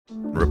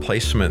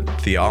Replacement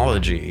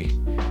theology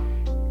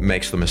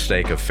makes the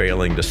mistake of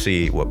failing to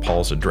see what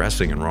Paul's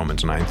addressing in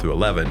Romans 9 through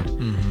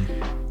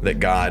 11, that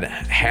God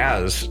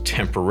has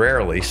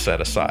temporarily set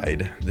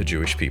aside the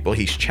Jewish people.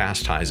 He's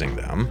chastising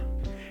them.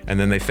 And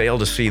then they fail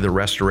to see the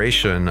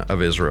restoration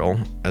of Israel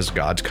as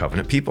God's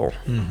covenant people,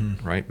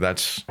 right?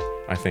 That's,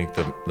 I think,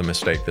 the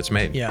mistake that's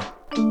made. Yeah.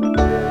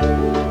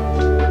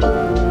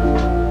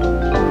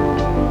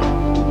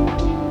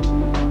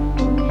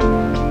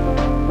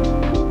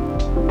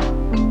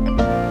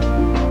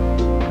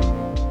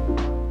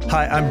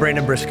 Hi, I'm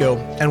Brandon Briscoe,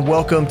 and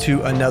welcome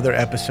to another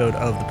episode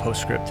of The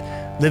Postscript,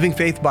 Living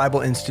Faith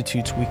Bible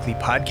Institute's weekly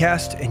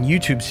podcast and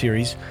YouTube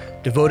series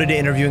devoted to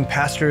interviewing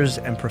pastors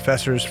and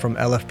professors from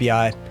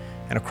LFBI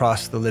and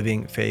across the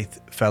Living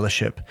Faith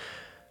Fellowship.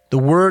 The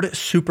word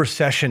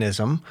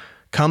supersessionism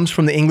comes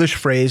from the English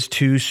phrase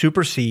to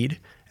supersede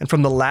and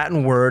from the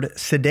Latin word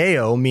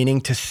sedeo,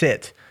 meaning to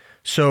sit.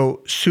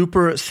 So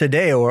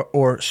supersedeo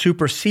or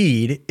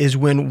supersede is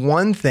when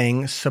one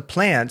thing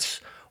supplants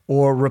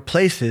or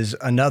replaces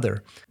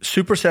another.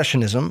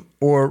 Supersessionism,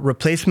 or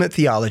replacement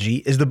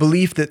theology, is the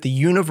belief that the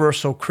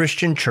universal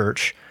Christian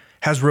church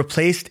has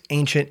replaced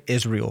ancient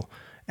Israel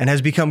and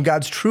has become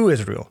God's true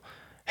Israel,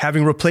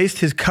 having replaced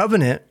his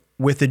covenant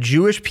with the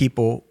Jewish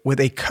people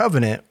with a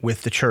covenant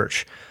with the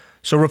church.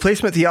 So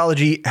replacement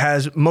theology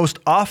has most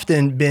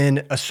often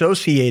been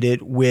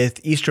associated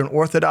with Eastern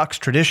Orthodox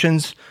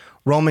traditions,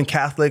 Roman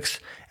Catholics,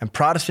 and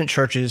Protestant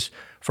churches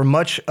for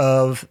much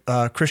of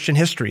Christian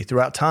history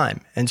throughout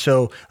time. And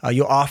so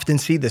you'll often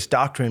see this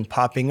doctrine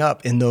popping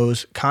up in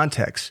those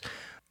contexts.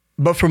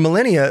 But for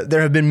millennia,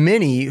 there have been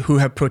many who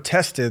have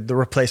protested the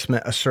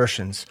replacement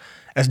assertions.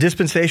 As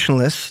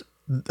dispensationalists,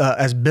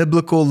 as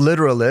biblical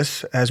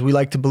literalists, as we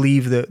like to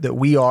believe that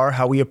we are,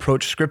 how we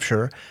approach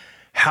Scripture,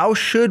 how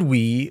should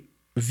we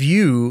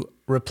view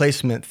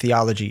replacement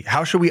theology?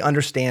 How should we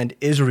understand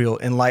Israel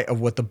in light of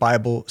what the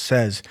Bible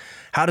says?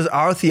 How does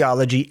our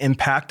theology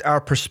impact our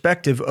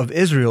perspective of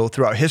Israel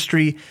throughout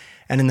history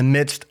and in the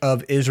midst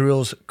of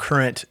Israel's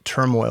current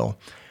turmoil?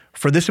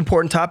 For this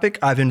important topic,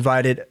 I've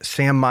invited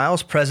Sam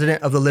Miles,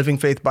 president of the Living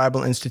Faith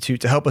Bible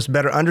Institute, to help us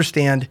better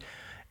understand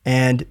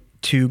and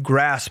to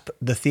grasp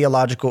the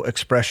theological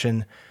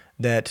expression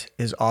that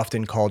is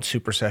often called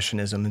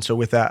supersessionism. And so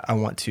with that, I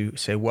want to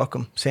say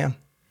welcome, Sam.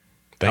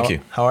 Thank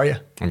you. How are you?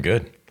 I'm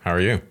good. How are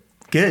you?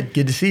 Good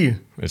to see you.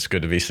 It's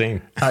good to be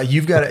seen.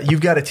 You've got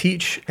to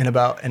teach in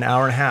about an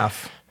hour and a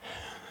half.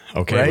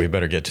 Okay, right? We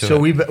better get to it. So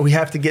we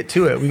have to get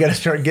to it. We got to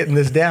start getting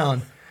this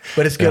down.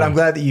 But it's good. Yeah. I'm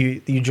glad that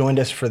you joined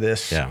us for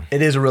this. Yeah.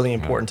 It is a really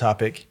important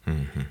topic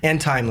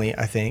and timely,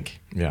 I think.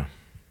 Yeah.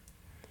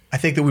 I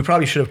think that we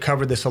probably should have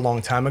covered this a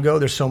long time ago.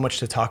 There's so much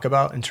to talk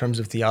about in terms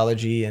of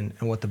theology and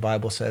what the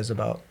Bible says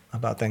about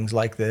things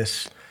like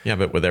this. Yeah,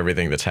 but with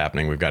everything that's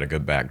happening, we've got a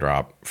good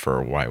backdrop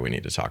for why we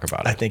need to talk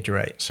about it. I think you're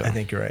right. So, I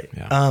think you're right.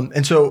 Yeah.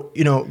 And so,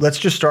 let's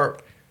just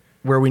start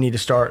where we need to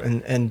start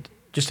and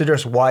just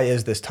address why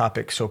is this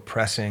topic so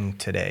pressing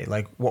today?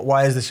 Like,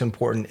 why is this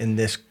important in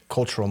this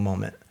cultural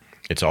moment?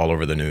 It's all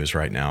over the news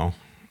right now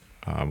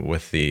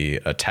with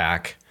the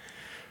attack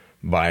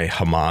by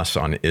Hamas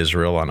on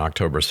Israel on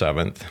October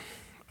 7th.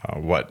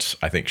 What's,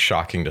 I think,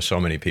 shocking to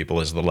so many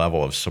people is the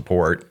level of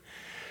support,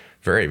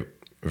 very,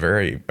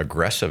 very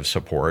aggressive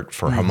support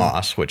for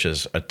Hamas, which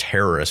is a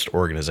terrorist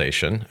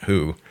organization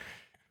who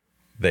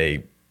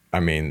they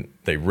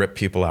rip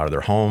people out of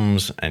their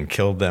homes and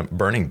killed them,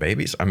 burning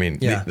babies.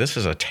 This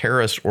is a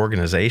terrorist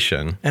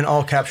organization. And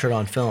all captured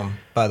on film,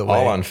 by the way.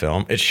 All on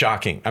film. It's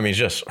shocking. It's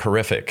just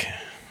horrific.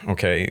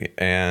 Okay.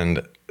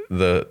 And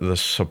the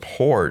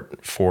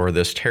support for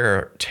this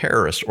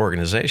terrorist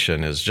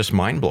organization is just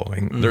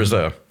mind-blowing. There's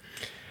a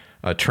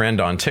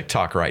trend on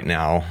TikTok right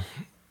now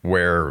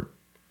where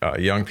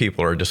young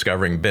people are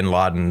discovering bin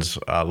Laden's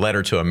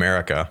letter to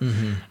America.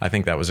 I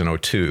think that was in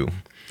 2002.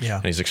 Yeah.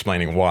 And he's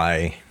explaining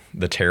why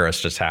the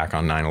terrorist attack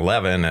on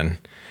 9/11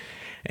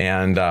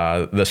 and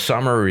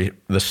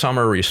the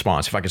summer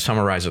response, if I could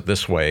summarize it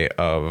this way,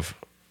 of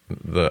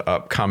the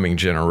upcoming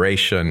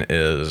generation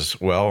is,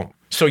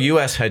 so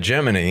U.S.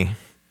 hegemony,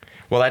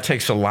 that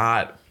takes a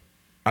lot.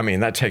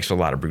 That takes a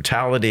lot of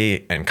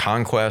brutality and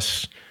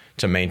conquest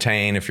to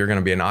maintain. If you're going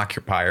to be an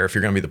occupier, if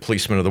you're going to be the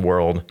policeman of the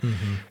world,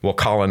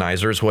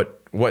 colonizers,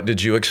 what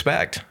did you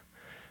expect?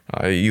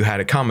 You had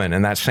it coming.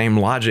 And that same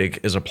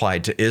logic is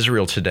applied to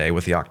Israel today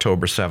with the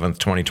October 7th,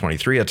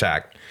 2023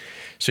 attack.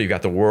 So you've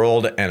got the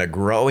world and a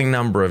growing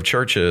number of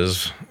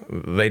churches.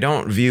 They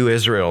don't view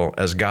Israel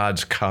as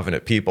God's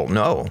covenant people.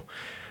 No.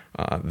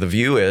 The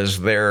view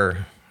is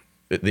the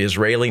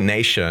Israeli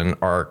nation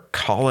are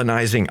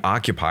colonizing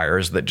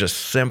occupiers that just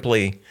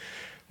simply,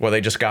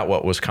 they just got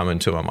what was coming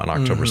to them on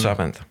October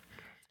 7th.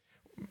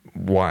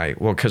 Why?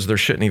 Well, because there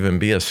shouldn't even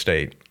be a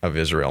state of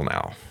Israel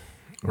now.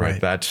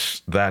 Right.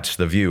 That's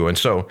the view. And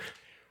so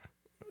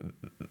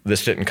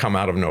this didn't come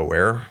out of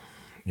nowhere.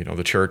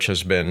 The church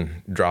has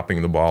been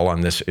dropping the ball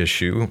on this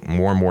issue.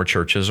 More and more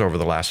churches over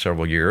the last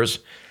several years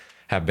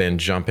have been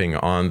jumping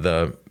on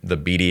the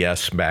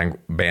BDS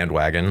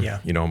bandwagon,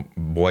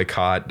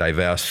 boycott,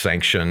 divest,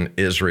 sanction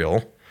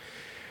Israel.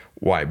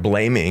 Why?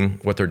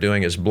 What they're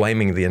doing is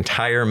blaming the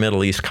entire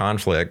Middle East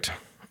conflict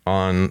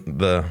on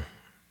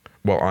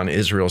on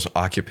Israel's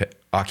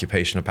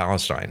occupation of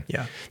Palestine.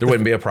 Yeah. There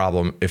wouldn't be a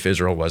problem if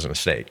Israel wasn't a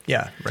state.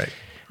 Yeah, right.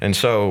 And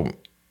so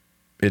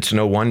it's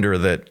no wonder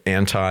that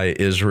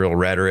anti-Israel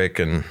rhetoric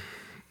and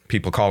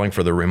people calling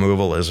for the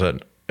removal it's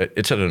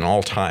at an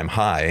all-time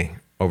high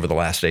over the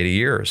last 80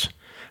 years.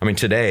 I mean,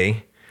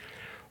 today,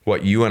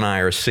 what you and I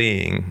are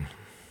seeing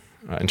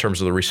in terms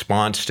of the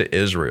response to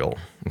Israel,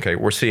 okay,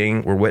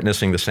 we're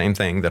witnessing the same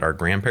thing that our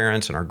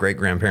grandparents and our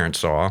great-grandparents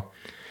saw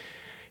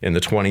in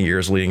the 20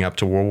 years leading up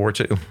to World War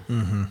II.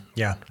 Mm-hmm.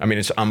 Yeah. I mean,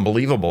 it's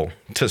unbelievable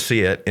to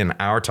see it in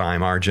our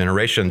time, our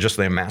generation, just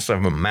the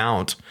massive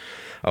amount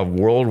of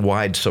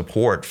worldwide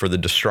support for the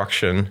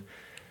destruction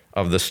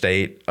of the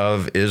state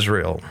of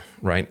Israel,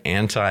 right?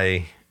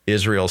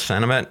 Anti-Israel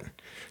sentiment,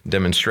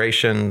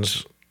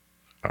 demonstrations.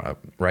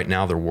 Right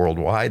now, they're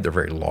worldwide. They're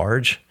very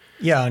large.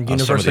 Yeah, on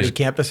university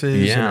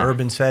campuses and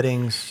urban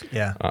settings.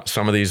 Yeah.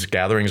 Some of these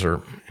gatherings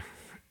are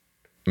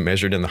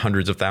measured in the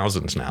hundreds of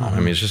thousands now. Mm-hmm. I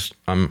mean, it's just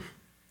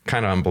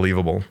kind of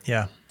unbelievable.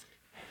 Yeah.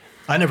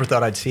 I never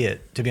thought I'd see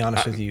it, to be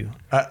honest with you.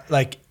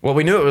 Well,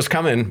 we knew it was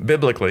coming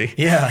biblically.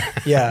 Yeah.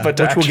 But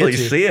to actually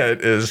see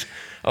it is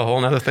a whole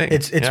nother thing.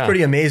 It's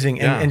pretty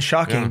amazing and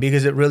shocking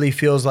because it really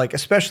feels like,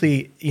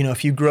 especially,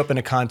 if you grew up in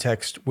a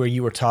context where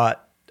you were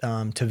taught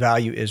to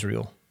value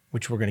Israel,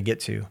 which we're going to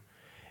get to,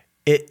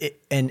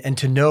 and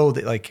to know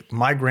that, like,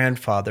 my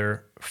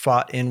grandfather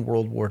fought in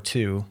World War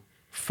II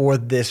for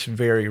this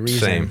very reason.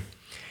 Same.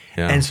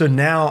 Yeah. And so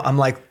now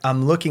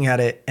I'm looking at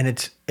it, and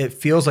it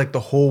feels like the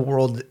whole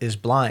world is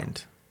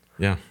blind.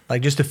 Yeah.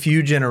 Like just a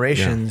few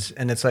generations,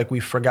 and it's like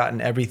we've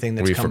forgotten everything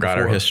that's come before. We forgot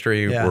our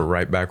history. Yeah. We're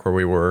right back where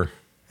we were.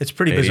 It's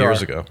pretty 80 bizarre.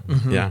 years ago.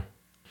 Mm-hmm. Yeah.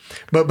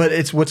 But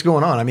it's what's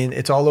going on. I mean,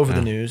 it's all over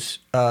the news.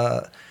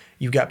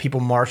 You've got people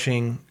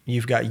marching.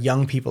 You've got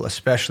young people,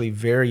 especially,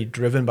 very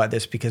driven by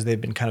this because they've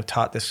been kind of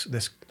taught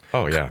this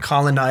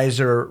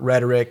colonizer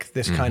rhetoric,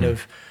 this kind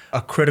of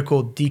a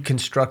critical,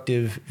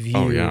 deconstructive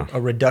view, a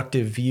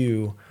reductive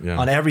view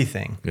on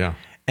everything. Yeah.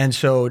 And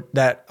so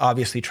that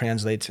obviously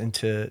translates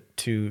into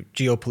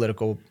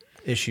geopolitical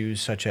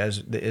issues such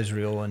as the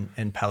Israel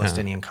and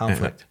Palestinian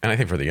conflict. And I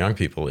think for the young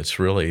people, it's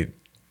really,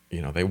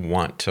 they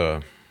want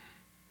to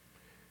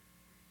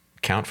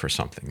count for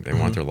something. They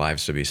want their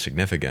lives to be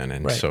significant.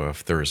 And so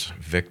if there's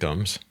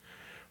victims,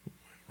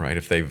 right,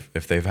 if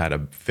they've had a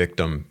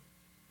victim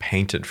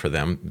painted for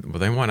them, well,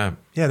 they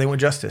want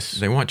justice.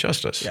 They want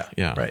justice.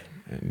 Yeah. Right.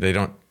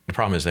 The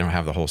problem is they don't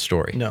have the whole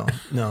story. No.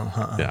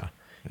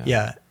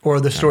 Yeah. Or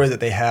the story that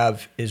they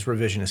have is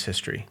revisionist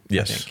history.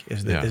 Yes. I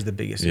think is the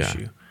biggest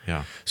issue.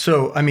 Yeah.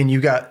 So, I mean,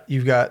 you've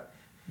got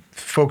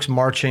folks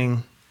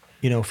marching,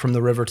 from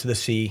the river to the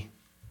sea.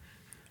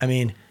 I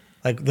mean,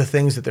 like the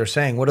things that they're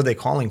saying, what are they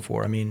calling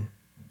for? I mean,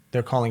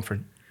 they're calling for,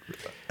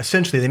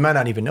 essentially, they might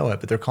not even know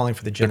it, but they're calling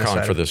for the genocide. They're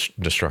calling for this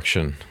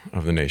destruction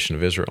of the nation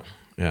of Israel.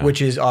 Yeah.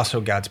 Which is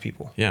also God's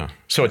people. Yeah.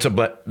 So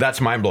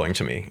that's mind-blowing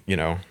to me.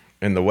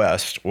 In the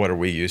West, what are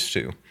we used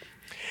to?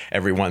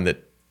 Everyone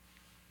that,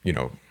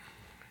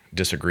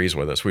 disagrees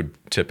with us, we'd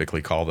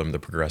typically call them the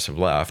progressive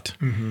left.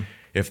 Mm-hmm.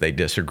 If they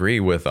disagree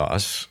with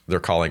us, they're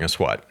calling us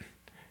what?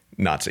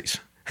 Nazis.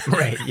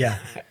 Right, yeah.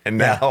 And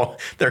now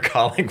they're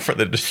calling for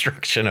the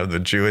destruction of the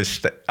Jewish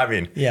state. I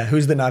mean... Yeah,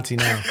 who's the Nazi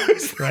now?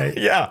 Right?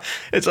 Yeah,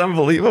 it's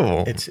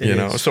unbelievable. It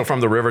is. So from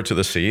the river to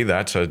the sea,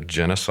 that's a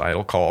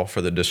genocidal call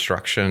for the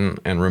destruction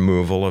and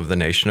removal of the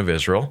nation of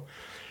Israel.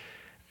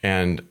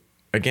 And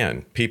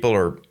again, people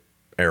are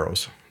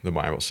arrows, the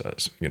Bible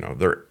says.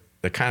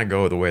 They kind of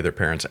go the way their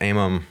parents aim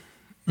them,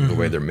 the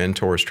way their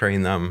mentors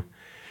train them.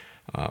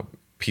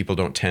 People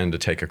don't tend to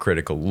take a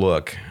critical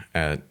look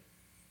at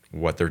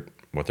what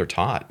they're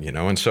taught,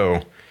 And so,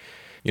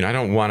 I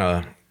don't want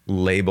to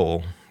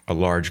label a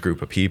large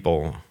group of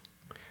people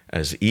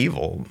as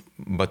evil,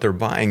 but they're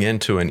buying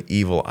into an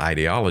evil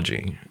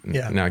ideology.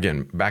 Yeah. Now,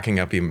 again, backing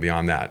up even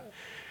beyond that,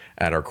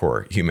 at our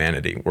core,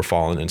 humanity, we're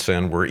fallen in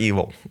sin, we're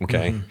evil,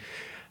 okay?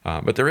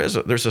 But there's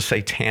a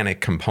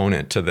satanic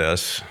component to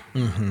this.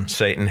 Mm-hmm.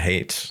 Satan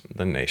hates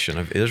the nation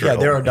of Israel. Yeah,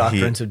 there are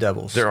doctrines of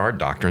devils. There are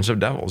doctrines of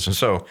devils. And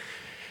so,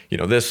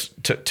 this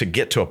to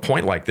get to a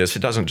point like this, it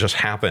doesn't just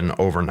happen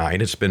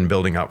overnight. It's been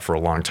building up for a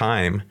long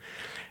time.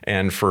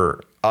 And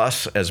for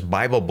us as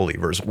Bible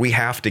believers, we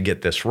have to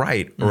get this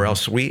right, or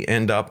else we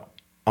end up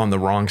on the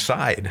wrong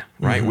side,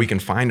 right? Mm-hmm. We can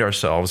find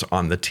ourselves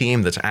on the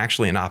team that's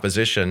actually in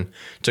opposition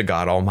to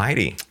God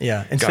Almighty.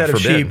 Yeah, instead of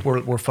sheep,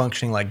 we're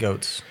functioning like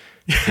goats.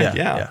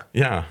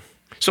 Yeah.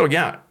 So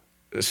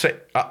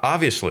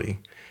obviously,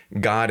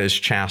 God is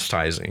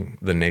chastising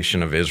the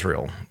nation of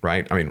Israel,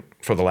 right? I mean,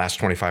 for the last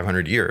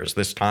 2,500 years,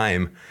 this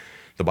time,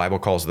 the Bible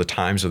calls the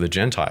times of the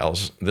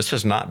Gentiles. This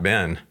has not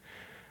been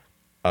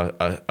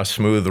a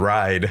smooth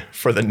ride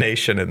for the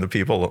nation and the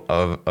people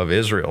of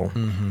Israel.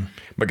 Mm-hmm.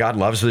 But God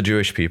loves the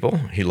Jewish people.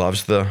 He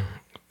loves the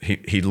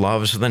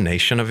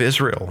nation of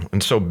Israel.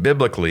 And so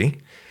biblically,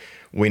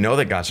 we know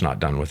that God's not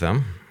done with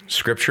them.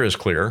 Scripture is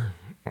clear.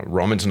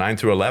 Romans 9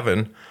 through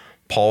 11,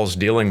 Paul's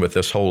dealing with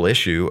this whole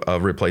issue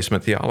of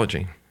replacement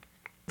theology.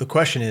 the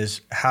question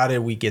is, how did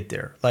we get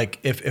there? Like,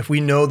 if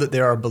we know that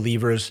there are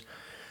believers,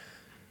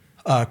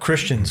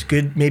 Christians,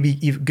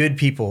 maybe even good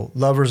people,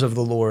 lovers of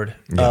the Lord,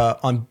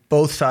 on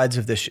both sides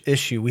of this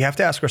issue, we have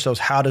to ask ourselves,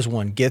 how does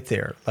one get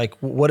there? Like,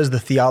 what is the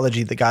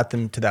theology that got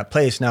them to that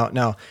place?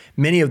 Now,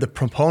 many of the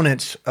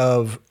proponents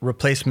of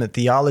replacement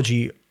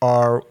theology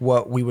are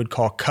what we would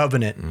call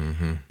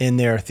covenant in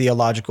their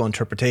theological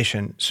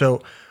interpretation.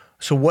 So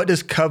what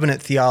does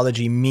covenant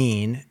theology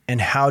mean,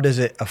 and how does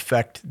it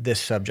affect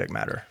this subject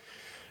matter?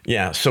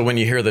 Yeah, so when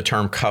you hear the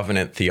term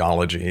covenant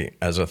theology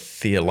as a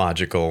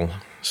theological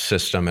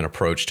system and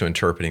approach to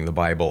interpreting the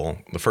Bible,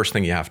 the first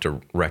thing you have to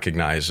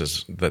recognize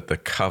is that the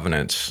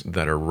covenants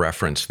that are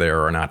referenced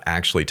there are not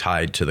actually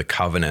tied to the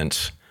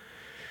covenants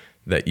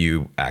that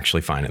you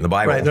actually find in the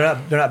Bible. Right, they're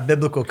not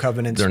biblical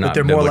covenants, but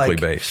they're more like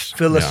based.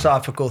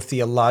 Philosophical,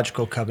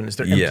 theological covenants.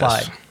 They're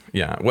implied.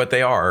 Yeah, what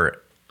they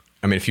are,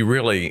 I mean, if you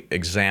really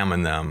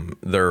examine them,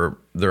 they're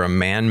a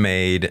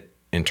man-made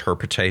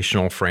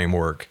interpretational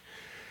framework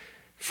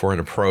for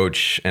an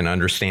approach and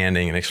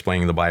understanding and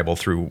explaining the Bible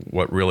through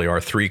what really are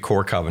three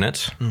core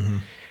covenants.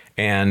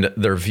 And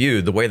they're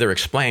viewed, the way they're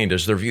explained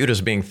is they're viewed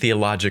as being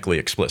theologically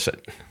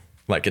explicit.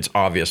 Like, it's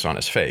obvious on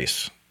its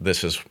face.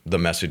 This is the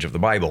message of the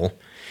Bible,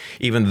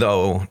 even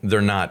though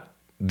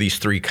these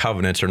three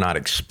covenants are not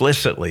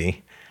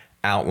explicitly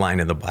outlined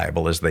in the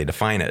Bible as they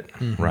define it,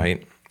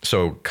 right?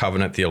 So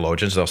covenant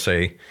theologians, they'll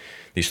say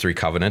these three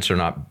covenants are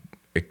not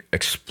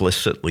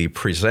explicitly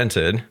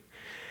presented.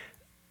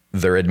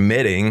 They're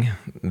admitting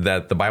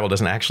that the Bible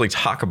doesn't actually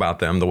talk about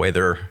them the way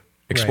they're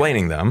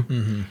explaining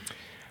them.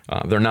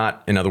 They're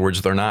not, in other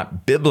words, they're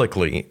not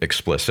biblically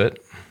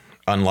explicit,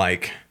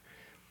 unlike,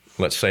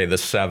 let's say, the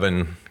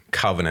 7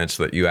 covenants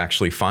that you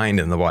actually find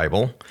in the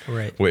Bible,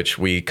 which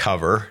we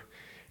cover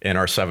in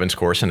our 7s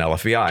course in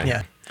LFVI.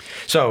 Yeah.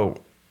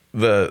 So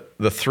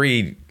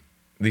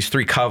these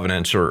three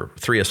covenants or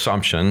three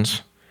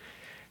assumptions,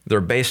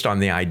 they're based on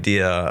the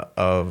idea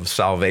of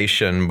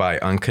salvation by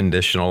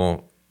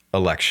unconditional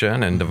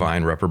election and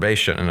divine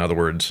reprobation. In other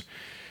words,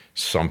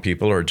 some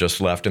people are just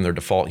left in their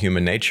default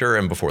human nature,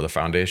 and before the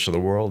foundation of the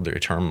world, they're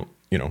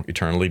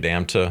eternally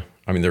damned to.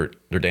 I mean,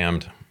 they're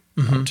damned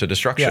to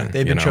destruction. Yeah,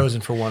 they've been chosen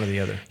for one or the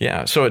other.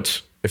 Yeah. So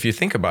if you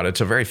think about it,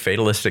 it's a very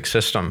fatalistic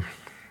system.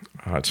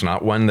 It's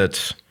not one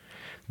that's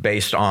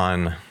based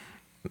on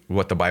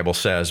what the Bible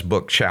says,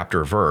 book,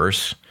 chapter,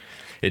 verse.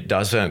 It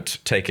doesn't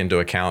take into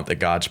account that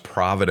God's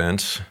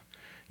providence.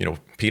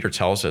 Peter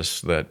tells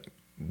us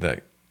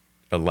that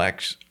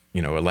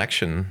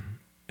election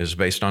is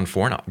based on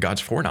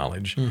God's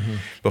foreknowledge.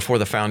 Before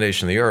the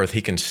foundation of the earth,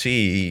 he can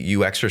see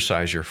you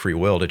exercise your free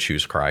will to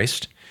choose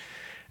Christ.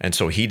 And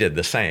so he did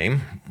the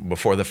same.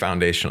 Before the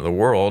foundation of the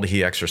world,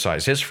 he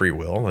exercised his free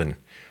will and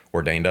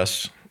ordained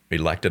us,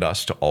 elected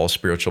us to all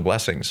spiritual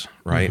blessings,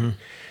 right?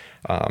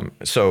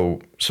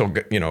 So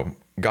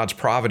God's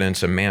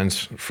providence and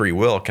man's free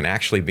will can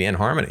actually be in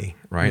harmony,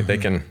 right? They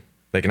can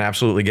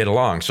absolutely get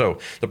along. So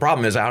the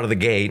problem is, out of the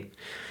gate,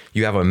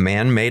 you have a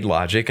man-made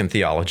logic and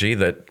theology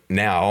that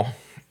now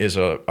is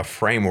a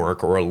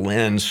framework or a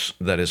lens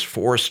that is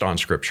forced on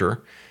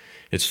Scripture.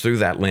 It's through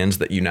that lens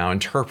that you now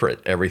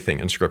interpret everything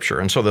in Scripture.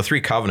 And so the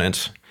three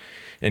covenants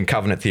in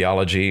covenant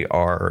theology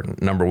are,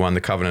 number one,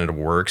 the covenant of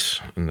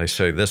works. And they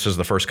say this is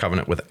the first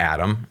covenant with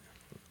Adam.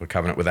 The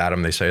covenant with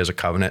Adam, they say, is a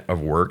covenant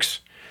of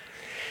works.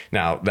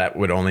 Now, that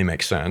would only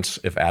make sense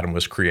if Adam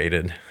was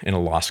created in a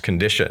lost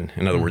condition.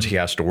 In other words, he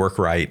has to work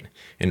right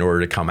in order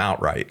to come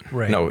out right.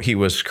 No, he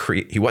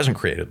wasn't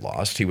created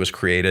lost. He was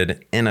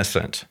created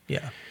innocent.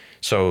 Yeah.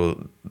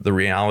 So the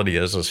reality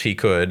is he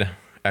could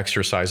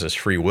exercise his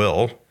free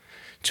will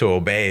to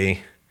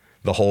obey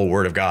the whole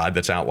Word of God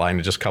that's outlined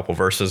in just a couple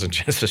verses in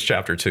Genesis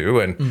chapter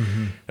 2,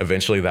 and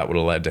eventually that would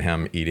have led to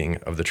him eating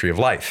of the tree of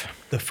life.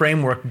 The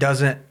framework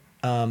doesn't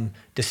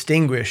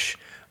distinguish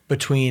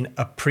between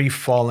a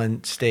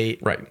pre-fallen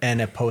state and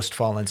a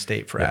post-fallen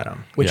state for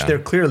Adam, which they're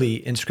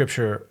clearly, in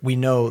Scripture, we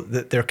know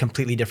that they're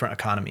completely different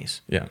economies.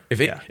 Yeah,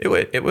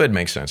 it would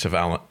make sense if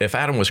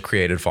Adam was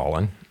created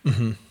fallen,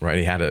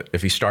 right?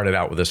 If he started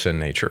out with a sin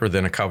nature, or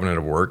then a covenant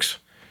of works.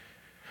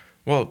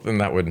 Well, then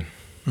that would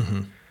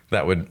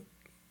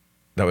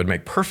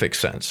make perfect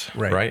sense,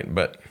 right?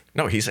 But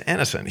no, he's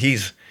innocent.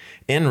 He's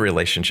in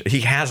relationship.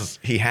 He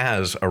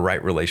has a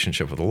right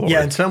relationship with the Lord.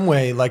 Yeah, in some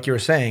way, like you were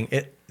saying,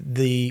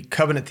 the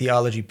covenant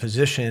theology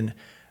position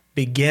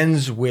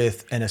begins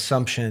with an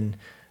assumption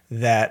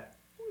that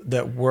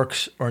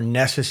works are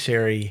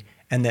necessary,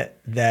 and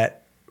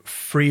that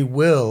free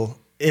will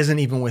isn't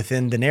even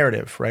within the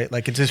narrative, right?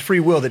 Like, it's his free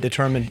will that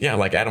determined. Yeah,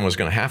 like Adam was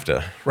going to have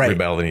to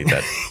rebel and eat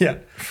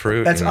that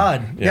fruit. That's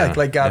odd. Yeah,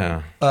 like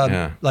God,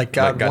 like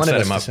God wanted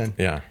us to sin.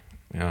 Yeah.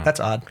 That's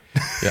odd.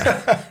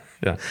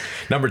 Yeah.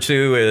 Number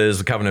 2 is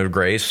the covenant of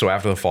grace. So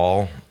after the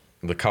fall,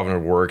 the covenant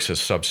of works is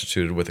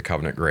substituted with the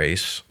covenant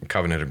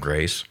of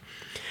grace.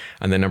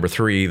 And then number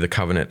 3, the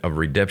covenant of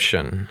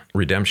redemption.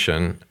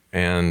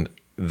 And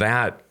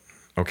that,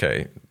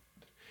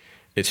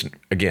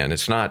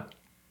 it's not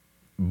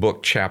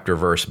book, chapter,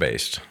 verse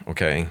based,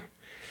 okay?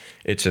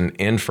 It's an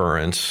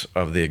inference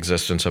of the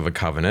existence of a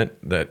covenant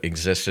that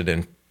existed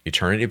in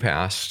eternity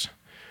past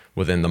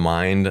within the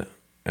mind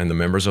and the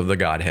members of the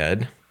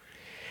Godhead.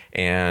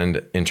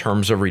 And in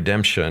terms of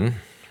redemption,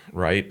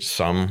 right,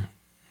 some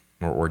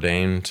were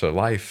ordained to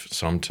life,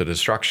 some to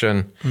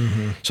destruction.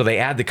 So they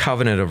add the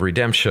covenant of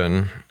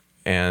redemption,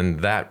 and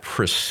that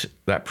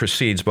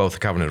precedes both the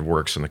covenant of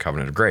works and the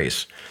covenant of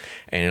grace.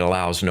 And it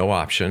allows no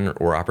option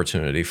or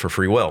opportunity for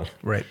free will.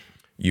 Right.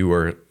 You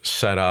were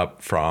set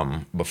up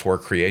from before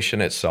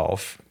creation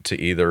itself to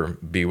either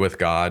be with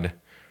God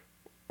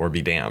or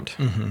be damned.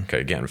 Okay,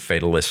 again,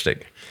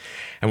 fatalistic.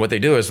 And what they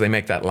do is they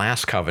make that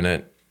last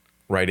covenant,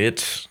 right?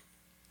 It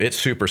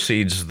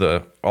supersedes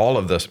all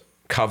of the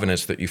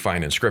covenants that you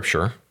find in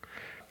Scripture.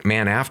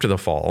 Man, after the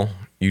fall,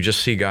 you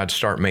just see God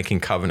start making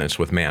covenants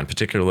with man,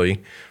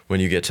 particularly when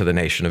you get to the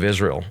nation of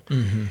Israel.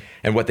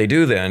 And what they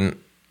do then,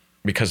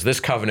 because this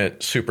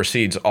covenant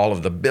supersedes all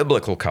of the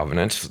biblical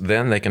covenants,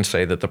 then they can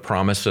say that the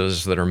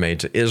promises that are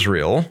made to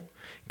Israel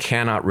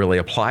cannot really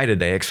apply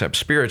today except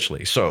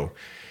spiritually. So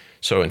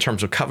in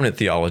terms of covenant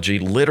theology,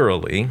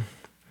 literally,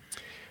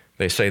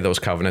 they say those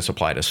covenants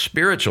apply to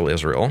spiritual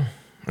Israel.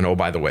 And oh,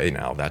 by the way,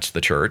 now that's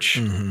the church,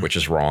 which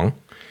is wrong.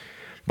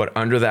 But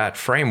under that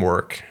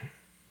framework,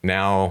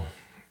 now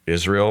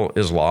Israel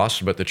is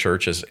lost, but the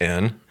church is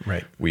in.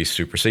 Right. We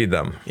supersede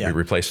them. Yeah. We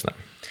replace them.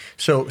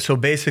 So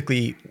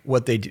basically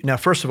what they do now,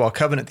 first of all,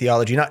 covenant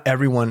theology, not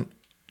everyone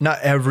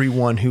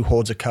who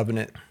holds a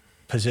covenant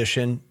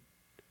position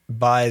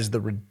buys the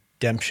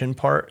redemption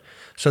part.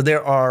 So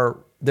there are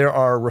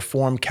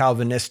Reformed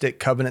Calvinistic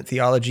covenant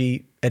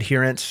theology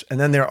adherents, and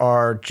then there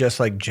are just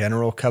like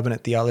general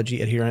covenant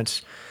theology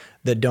adherents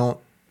that don't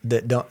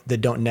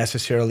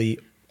necessarily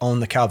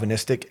own the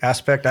Calvinistic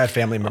aspect. I have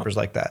family members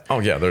like that. Oh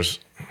yeah, there's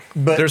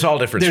all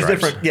different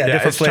stripes.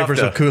 Different flavors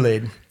of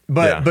Kool-Aid.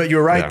 But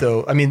you're right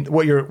though. I mean,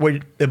 what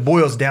it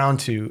boils down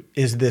to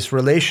is this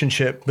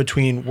relationship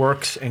between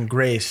works and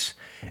grace,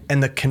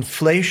 and the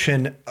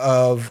conflation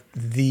of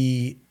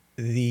the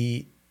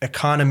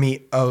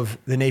economy of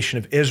the nation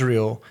of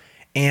Israel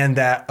and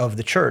that of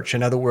the church.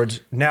 In other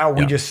words, now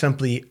we just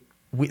simply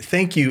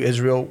thank you,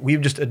 Israel. We've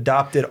just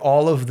adopted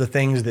all of the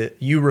things that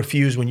you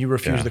refuse when you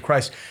refuse the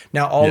Christ.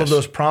 Now all of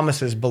those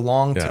promises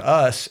belong to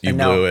us. You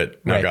blew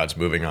it. Now God's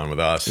moving on with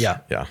us.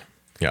 Yeah.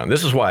 And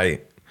this is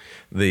why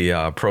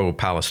the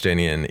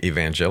pro-Palestinian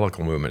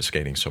evangelical movement is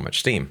gaining so much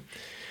steam.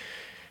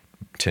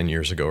 10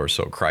 years ago or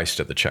so, Christ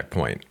at the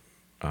Checkpoint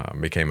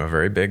became a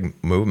very big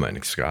movement.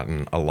 It's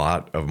gotten a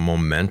lot of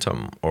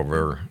momentum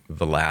over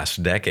the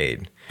last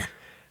decade.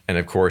 And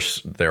of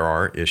course, there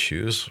are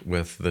issues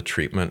with the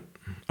treatment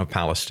of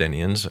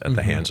Palestinians at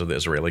the hands of the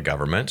Israeli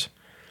government.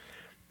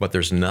 But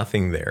there's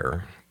nothing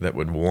there that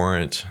would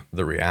warrant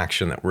the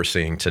reaction that we're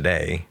seeing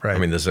today. Right. I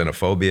mean, the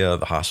xenophobia,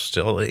 the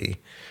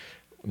hostility,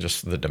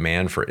 just the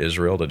demand for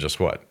Israel to just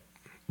roll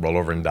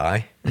over and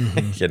die,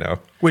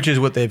 Which is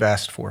what they've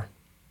asked for.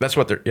 That's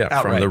what they're,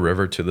 Outright. From the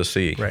river to the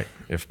sea. Right.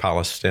 If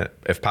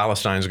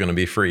Palestine's going to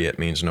be free, it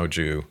means no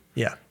Jew.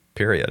 Yeah.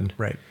 Period.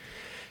 Right.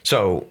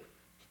 So,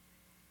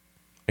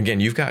 again,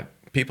 you've got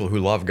people who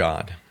love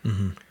God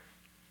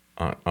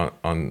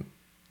on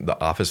the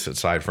opposite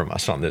side from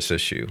us on this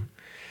issue.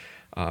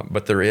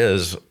 But there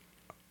is,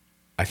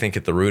 I think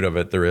at the root of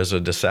it, there is a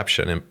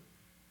deception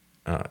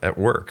at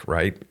work,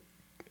 right?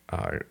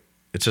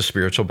 It's a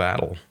spiritual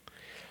battle.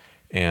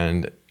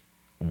 And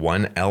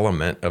one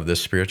element of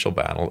this spiritual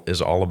battle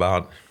is all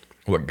about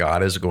what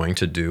God is going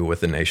to do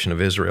with the nation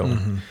of Israel.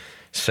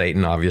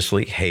 Satan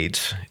obviously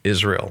hates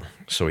Israel,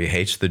 so he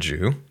hates the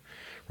Jew,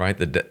 right?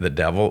 The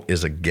devil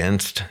is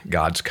against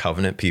God's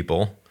covenant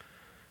people,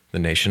 the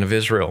nation of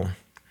Israel.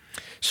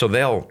 So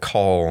they'll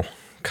call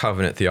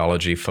covenant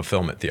theology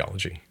fulfillment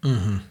theology,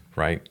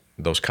 right?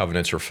 Those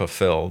covenants are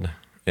fulfilled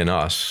in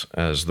us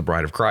as the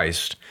bride of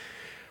Christ.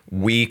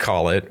 We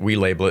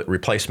label it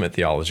replacement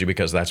theology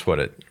because that's what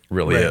it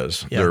really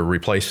is. Yeah. They're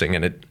replacing,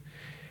 and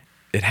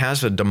it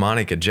has a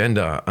demonic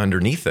agenda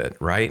underneath it,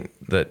 right?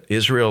 That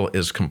Israel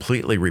is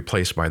completely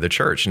replaced by the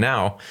church.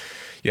 Now,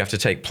 you have to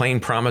take plain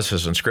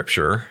promises in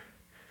Scripture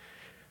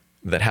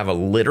that have a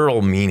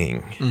literal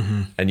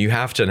meaning, and you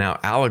have to now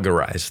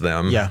allegorize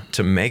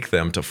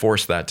them to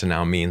force that to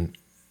now mean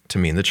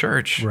the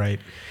church. Right.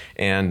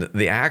 And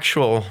the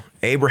actual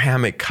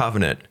Abrahamic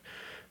covenant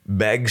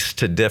begs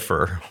to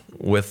differ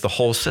with the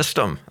whole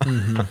system.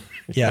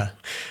 Yeah.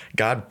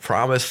 God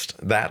promised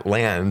that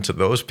land to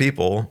those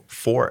people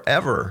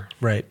forever.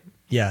 Right.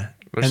 Yeah.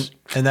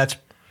 And that's,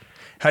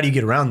 how do you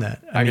get around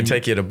that? I can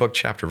take you to book,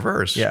 chapter,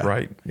 verse,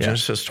 right? Yeah.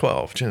 Genesis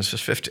 12,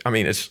 Genesis 15. I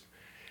mean,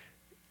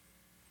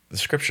 the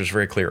Scripture is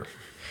very clear.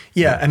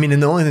 Yeah. I mean,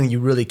 and the only thing you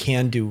really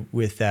can do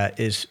with that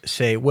is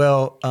say,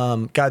 well,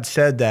 God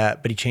said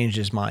that, but he changed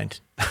his mind.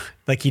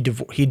 Like he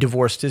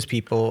divorced his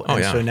people,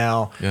 and so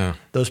now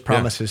those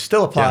promises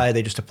still apply. Yeah.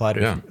 They just apply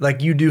to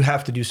like you do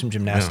have to do some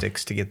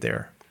gymnastics to get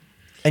there,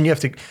 and you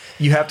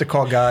have to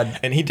call God.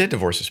 And he did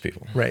divorce his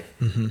people, right?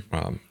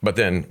 But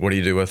then what do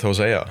you do with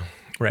Hosea?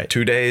 Right,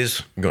 2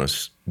 days going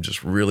to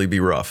just really be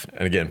rough.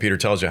 And again, Peter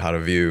tells you how to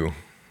view,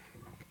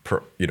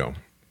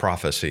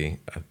 prophecy.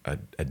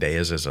 A day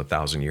is as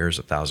 1,000 years.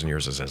 1,000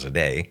 years is as a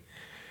day.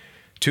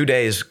 2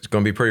 days is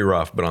going to be pretty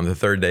rough, but on the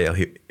third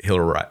day, he'll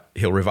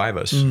revive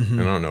us.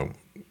 And I don't know.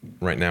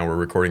 Right now, we're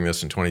recording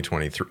this in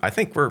 2023. I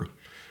think we're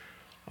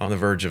on the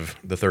verge of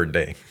the third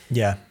day.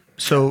 Yeah.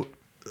 So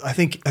I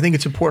think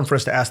it's important for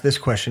us to ask this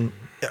question.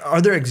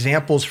 Are there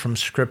examples from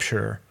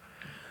Scripture,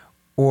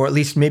 or at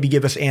least maybe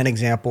give us an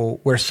example,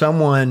 where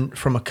someone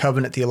from a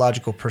covenant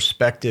theological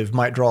perspective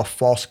might draw a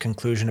false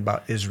conclusion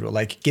about Israel?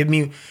 Like, give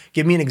me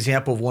an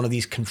example of one of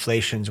these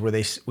conflations where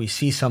we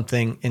see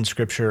something in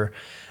Scripture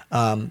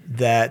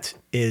that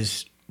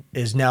is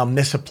now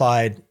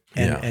misapplied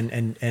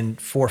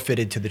and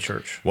forfeited to the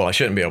church. Well, I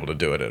shouldn't be able to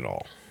do it at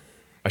all.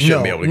 I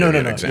shouldn't be able to give you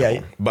an example.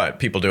 Yeah. But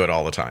people do it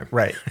all the time.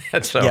 Right.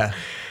 And so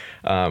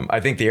I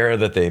think the error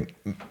that they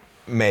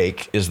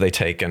make is they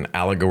take an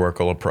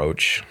allegorical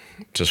approach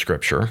to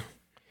Scripture.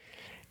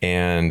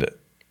 And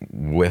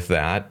with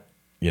that,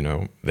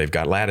 they've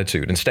got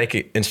latitude.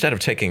 Instead of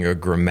taking a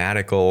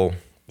grammatical,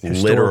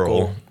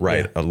 literal,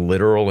 a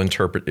literal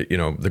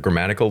the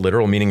grammatical,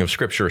 literal meaning of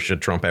Scripture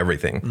should trump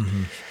everything.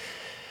 Mm-hmm.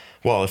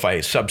 Well, if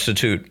I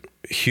substitute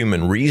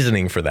human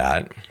reasoning for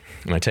that,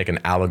 and I take an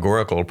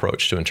allegorical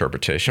approach to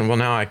interpretation, well,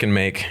 now I can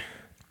make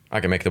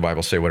the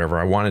Bible say whatever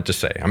I want it to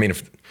say. I mean,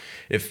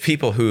 if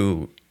people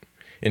who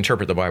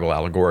interpret the Bible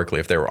allegorically,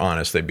 if they were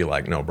honest, they'd be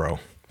like, no, bro,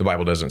 the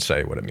Bible doesn't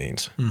say what it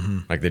means. Mm-hmm.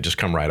 Like, they just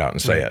come right out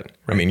and say it.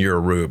 Right. I mean, you're a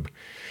rube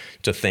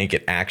to think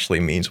it actually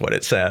means what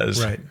it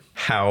says. Right.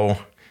 How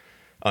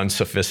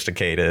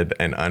unsophisticated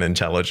and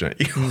unintelligent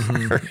you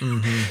are.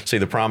 Mm-hmm. See,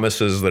 the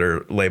promises that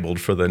are labeled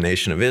for the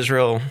nation of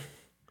Israel,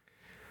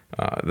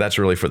 that's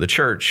really for the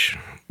church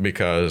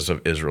because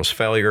of Israel's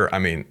failure. I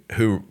mean,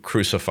 who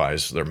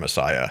crucifies their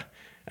Messiah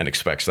and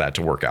expects that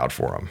to work out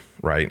for them,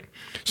 right?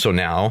 So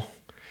now,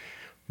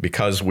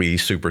 because we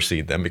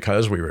supersede them,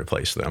 because we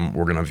replace them,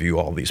 we're going to view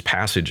all these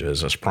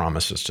passages as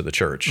promises to the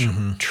church,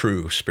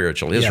 true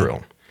spiritual Israel.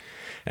 Yeah.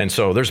 And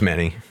so there's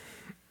many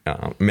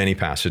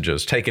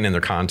passages taken in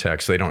their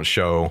context. They do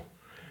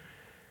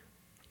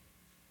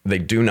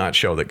not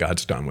show that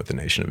God's done with the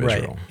nation of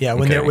Israel. Right. Yeah,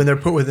 when they're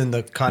put within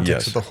the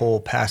context of the whole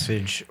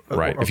passage.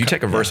 Right. If you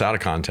take a verse out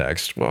of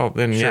context, well,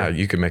 then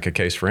you could make a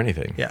case for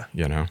anything. Yeah.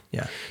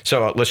 Yeah.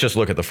 So let's just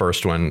look at the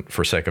first one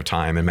for sake of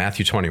time. In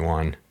Matthew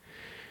 21,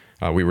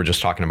 we were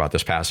just talking about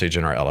this passage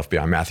in our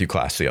LFBI Matthew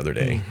class the other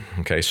day.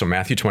 Okay, so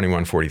Matthew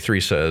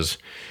 21:43 says,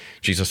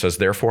 Jesus says,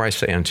 "Therefore I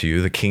say unto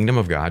you, the kingdom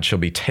of God shall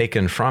be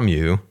taken from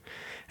you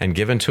and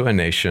given to a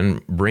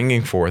nation,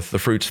 bringing forth the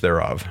fruits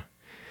thereof."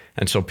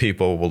 And so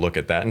people will look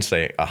at that and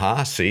say,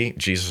 aha, see,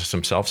 Jesus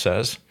himself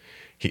says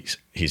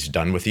he's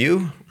done with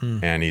you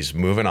and he's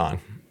moving on,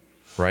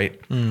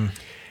 right? And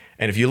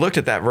if you looked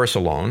at that verse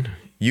alone,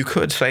 you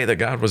could say that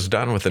God was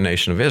done with the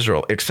nation of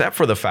Israel, except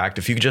for the fact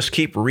if you just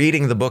keep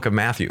reading the book of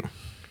Matthew,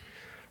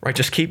 right?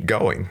 Just keep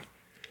going.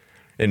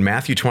 In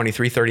Matthew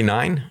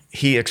 23:39,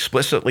 he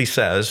explicitly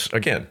says,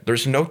 again,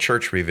 there's no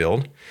church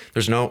revealed.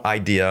 There's no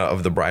idea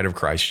of the bride of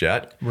Christ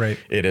yet. Right.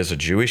 It is a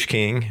Jewish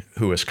king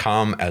who has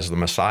come as the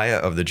Messiah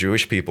of the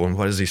Jewish people. And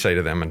what does he say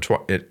to them? In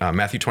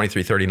Matthew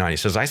 23:39, he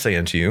says, "I say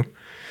unto you,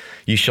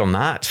 ye shall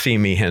not see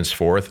me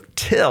henceforth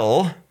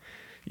till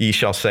ye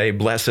shall say,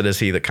 blessed is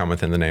he that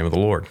cometh in the name of the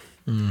Lord."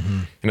 Mm-hmm.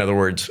 In other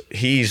words,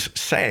 he's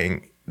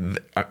saying,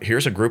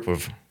 here's a group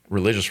of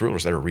religious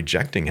rulers that are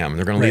rejecting him.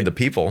 They're going to lead the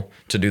people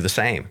to do the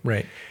same.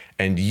 Right.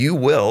 And you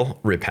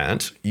will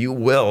repent. You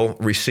will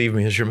receive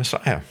me as your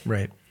Messiah.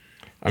 Right.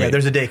 I mean,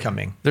 there's a day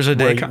coming. There's a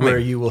day coming where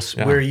you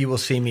will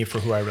see me for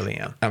who I really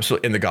am.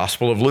 Absolutely. In the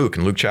Gospel of Luke,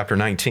 in Luke chapter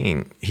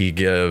 19, he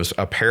gives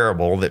a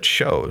parable that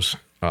shows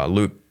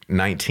Luke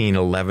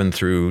 19:11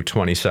 through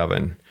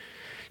 27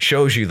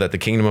 shows you that the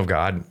kingdom of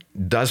God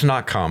does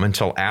not come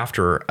until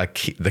after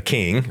the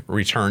king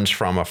returns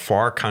from a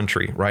far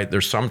country. Right.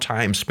 There's some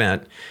time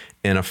spent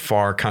in a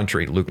far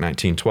country, Luke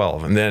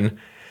 19:12. And then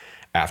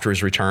after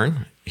his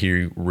return,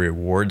 he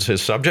rewards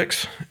his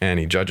subjects and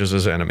he judges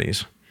his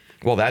enemies.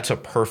 Well, that's a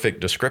perfect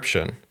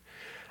description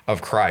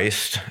of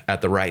Christ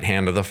at the right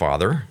hand of the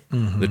Father,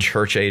 the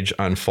church age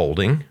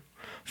unfolding,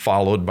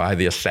 followed by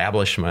the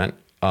establishment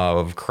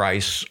of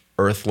Christ's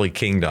earthly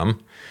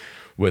kingdom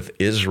with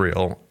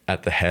Israel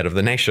at the head of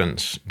the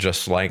nations,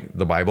 just like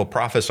the Bible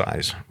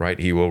prophesies, right?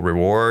 He will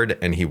reward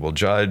and he will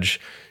judge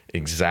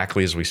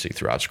exactly as we see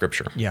throughout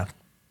Scripture. Yeah.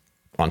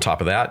 On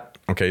top of that,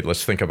 okay,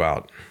 let's think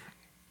about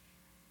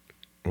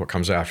what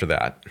comes after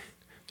that.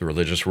 The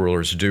religious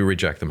rulers do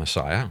reject the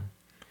Messiah.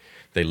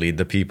 They lead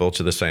the people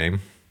to the same.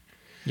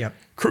 Yep.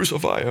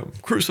 Crucify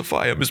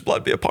him, his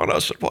blood be upon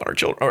us and upon our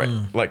children. All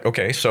right,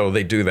 okay, so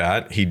they do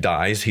that. He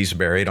dies, he's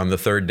buried. On the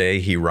third day,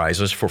 he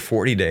rises for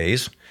 40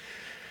 days.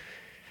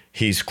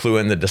 He's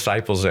cluing the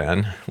disciples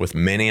in with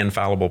many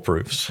infallible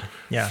proofs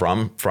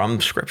from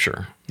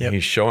Scripture. Yep.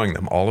 He's showing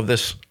them all of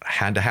this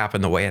had to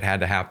happen the way it had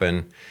to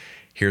happen.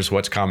 Here's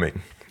what's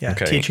coming. Yeah,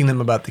 okay. Teaching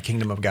them about the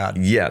kingdom of God.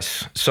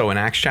 Yes. So in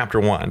Acts chapter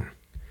 1,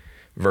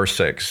 verse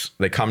 6,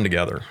 they come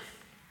together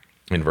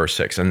in verse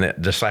 6, and the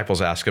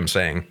disciples ask him,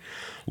 saying,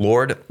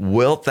 Lord,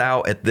 wilt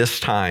thou at this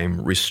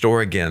time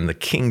restore again the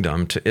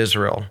kingdom to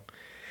Israel?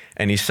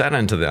 And he said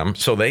unto them,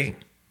 so they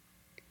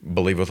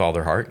believe with all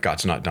their heart,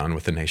 God's not done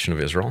with the nation of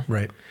Israel.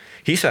 Right.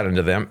 He said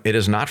unto them, it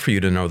is not for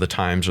you to know the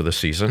times or the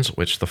seasons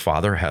which the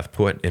Father hath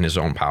put in his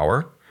own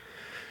power.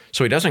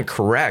 So he doesn't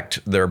correct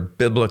their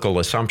biblical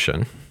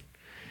assumption.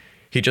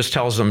 He just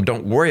tells them,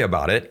 don't worry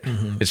about it.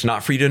 It's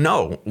not for you to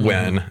know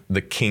when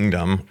the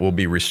kingdom will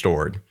be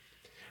restored.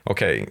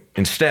 Okay,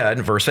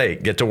 instead, verse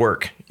 8, get to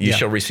work. You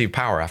shall receive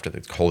power after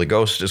the Holy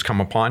Ghost has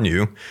come upon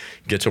you.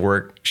 Get to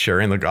work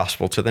sharing the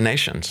gospel to the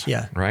nations.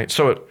 Yeah. Right?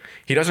 So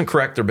he doesn't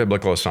correct their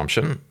biblical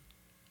assumption.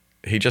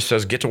 He just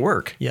says, get to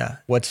work. Yeah.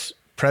 What's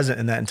present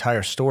in that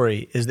entire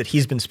story is that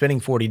he's been spending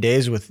 40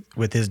 days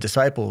with his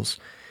disciples,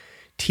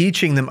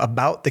 teaching them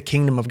about the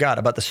kingdom of God,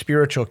 about the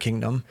spiritual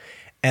kingdom,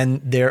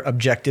 and their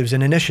objectives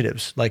and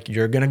initiatives. Like,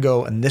 you're going to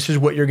go, and this is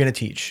what you're going to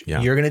teach.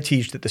 Yeah. You're going to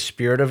teach that the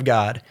Spirit of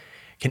God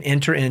can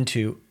enter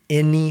into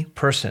any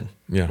person,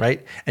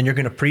 right? And you're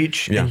going to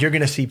preach, and you're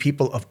going to see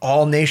people of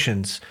all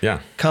nations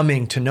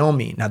coming to know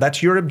me. Now,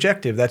 that's your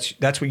objective. That's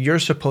what you're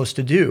supposed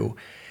to do.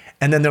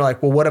 And then they're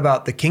like, well, what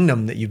about the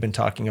kingdom that you've been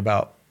talking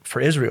about for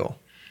Israel?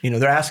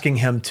 They're asking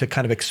him to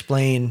kind of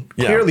explain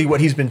clearly what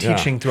he's been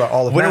teaching throughout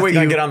all of When Matthew. are we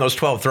going to get on those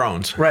 12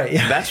 thrones? Right.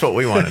 Yeah. That's what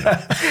we want to know.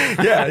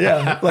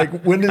 Yeah.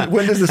 Like, when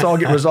does this all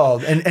get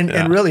resolved?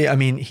 And really, I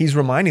mean, he's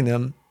reminding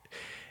them,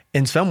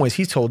 in some ways,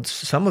 he's told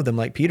some of them,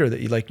 like Peter,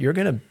 that you're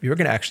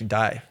gonna actually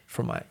die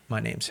for my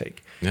name's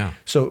sake. Yeah.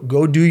 So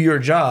go do your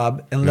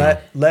job and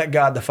let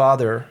God the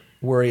Father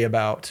worry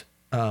about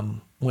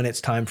when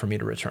it's time for me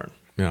to return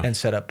and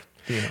set up.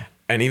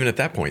 And even at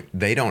that point,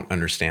 they don't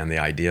understand the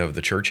idea of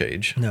the church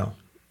age. No,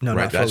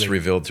 right. That's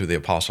revealed through the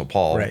Apostle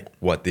Paul. Right.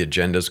 What the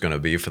agenda is going to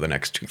be for the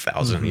next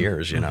 2,000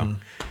 years.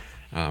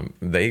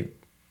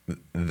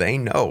 They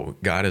know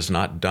God is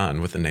not done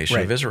with the nation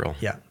of Israel.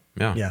 Yeah.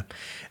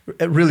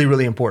 Really,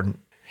 really important.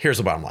 Here's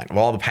the bottom line. Of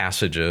all the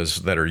passages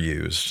that are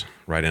used,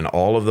 right, in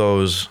all of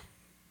those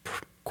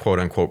quote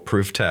unquote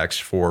proof texts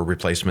for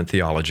replacement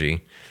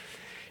theology,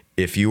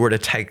 if you were to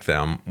take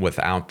them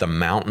without the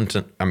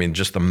mountain,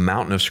 just the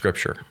mountain of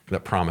scripture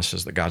that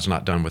promises that God's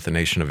not done with the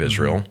nation of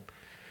Israel,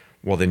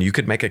 well, then you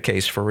could make a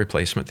case for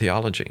replacement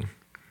theology.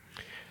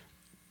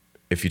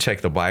 If you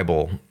take the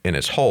Bible in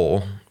its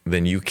whole,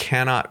 then you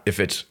cannot,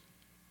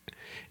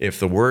 if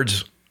the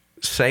words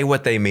say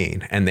what they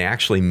mean and they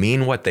actually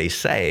mean what they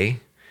say,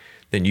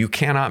 then you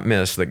cannot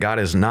miss that God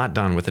is not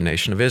done with the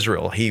nation of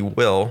Israel. He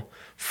will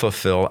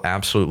fulfill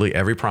absolutely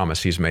every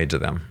promise he's made to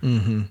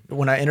them.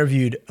 When I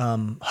interviewed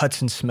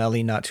Hudson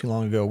Smelly not too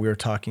long ago, we were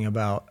talking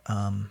about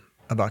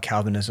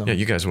Calvinism. Yeah,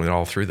 you guys went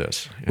all through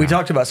this. We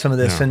talked about some of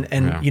this,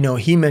 and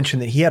he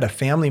mentioned that he had a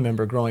family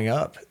member growing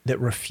up that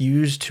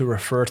refused to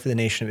refer to the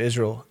nation of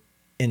Israel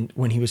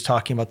when he was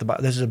talking about the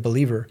Bible. This is a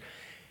believer.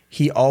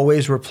 He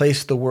always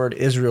replaced the word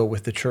Israel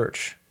with the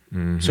church.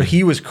 So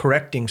he was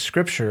correcting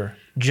scripture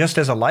just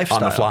as a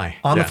lifestyle.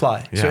 On the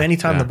fly. So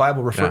anytime the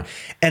Bible referred,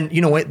 and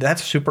you know what?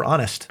 That's super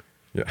honest.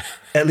 Yeah.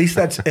 At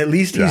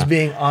least he's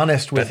being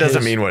honest with that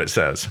doesn't mean what it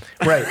says.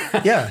 Right.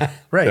 Yeah.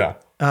 Right. Yeah.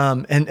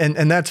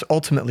 And that's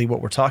ultimately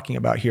what we're talking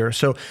about here.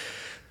 So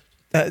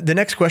the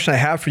next question I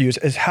have for you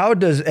is how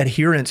does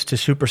adherence to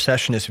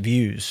supersessionist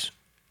views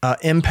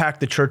impact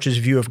the church's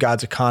view of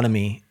God's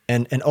economy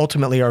and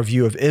ultimately our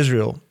view of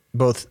Israel,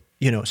 both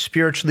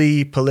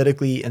spiritually,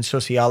 politically, and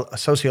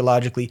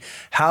sociologically?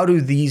 How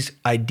do these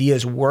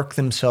ideas work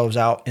themselves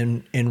out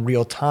in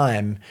real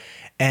time?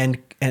 And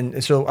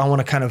so I want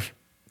to kind of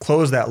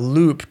close that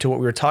loop to what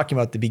we were talking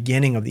about at the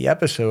beginning of the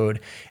episode,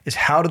 is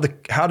how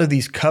do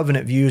these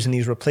covenant views and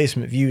these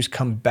replacement views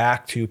come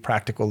back to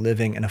practical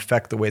living and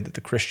affect the way that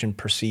the Christian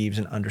perceives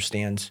and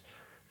understands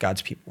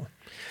God's people?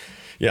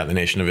 Yeah, the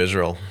nation of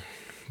Israel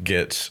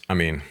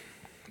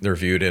they're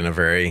viewed in a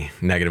very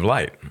negative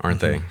light, aren't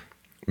they?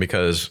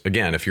 Because,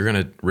 again, if you're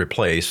going to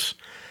replace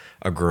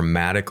a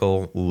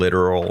grammatical,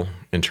 literal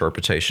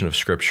interpretation of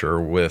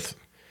Scripture with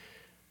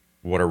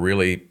what are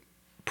really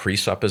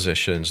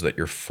presuppositions that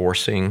you're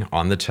forcing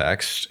on the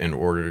text in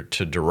order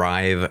to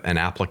derive an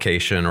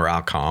application or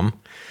outcome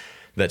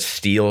that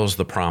steals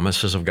the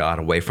promises of God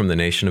away from the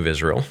nation of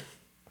Israel,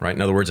 right?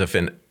 In other words,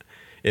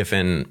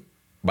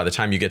 by the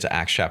time you get to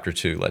Acts chapter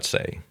 2, let's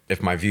say,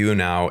 if my view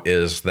now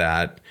is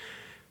that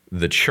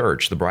the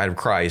church, the bride of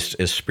Christ,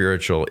 is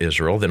spiritual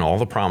Israel, then all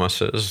the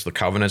promises, the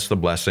covenants, the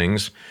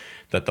blessings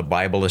that the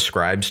Bible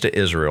ascribes to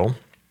Israel,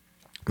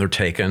 they're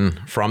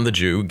taken from the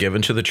Jew,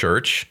 given to the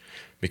church,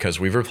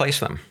 because we've replaced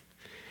them.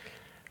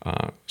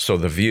 So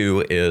the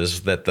view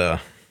is that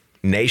the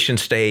nation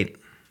state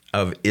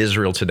of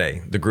Israel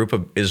today, the group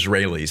of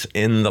Israelis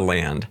in the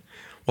land,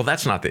 well,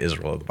 that's not the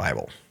Israel of the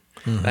Bible.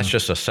 That's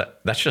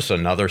just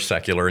another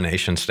secular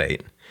nation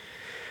state.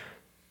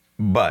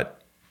 But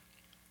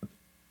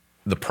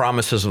the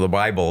promises of the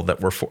Bible that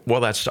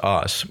that's to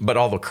us. But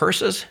all the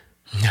curses,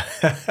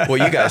 well,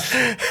 you guys,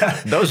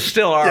 those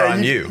still are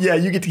on you. Yeah,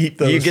 you get to keep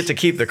those. You get to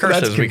keep the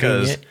curses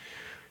because,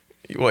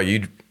 well,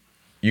 you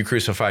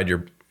crucified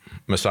your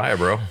Messiah,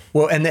 bro.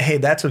 Well, and hey,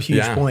 that's a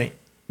huge point,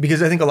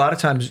 Because I think a lot of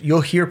times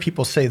you'll hear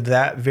people say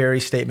that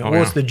very statement.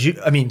 It's the Jew.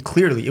 I mean,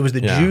 clearly it was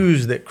the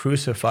Jews that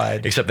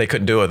crucified. Except they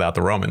couldn't do it without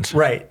the Romans.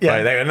 Right. Yeah.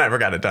 Right? They never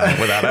got it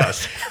done without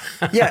us.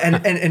 Yeah.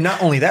 And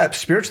not only that,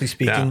 spiritually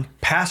speaking,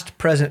 past,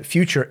 present,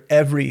 future,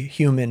 every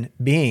human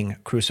being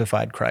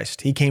crucified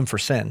Christ. He came for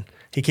sin.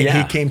 He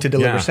came to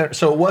deliver sin.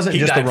 So it wasn't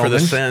just the Romans. He died for the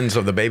sins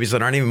of the babies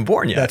that aren't even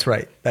born yet. That's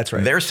right.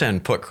 Their sin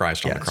put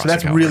Christ on the cross. So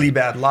that's really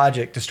bad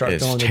logic to start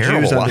throwing the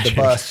Jews under the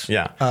bus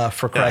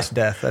for Christ's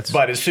death.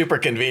 But it's super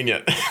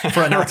convenient.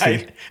 For a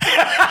Nazi.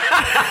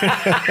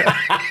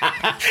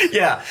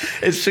 Yeah,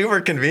 it's super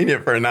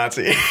convenient for a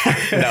Nazi.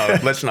 No,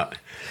 let's not.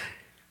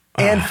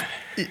 And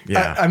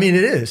I mean,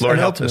 it is. Lord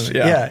help us.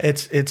 Yeah,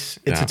 it's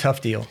a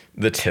tough deal.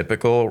 The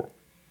typical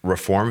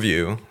Reform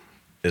view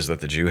is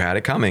that the Jew had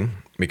it coming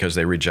because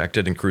they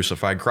rejected and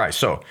crucified Christ.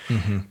 So,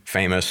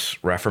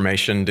 famous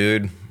Reformation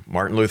dude,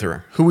 Martin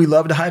Luther, who we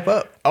love to hype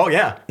up. Oh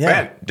yeah,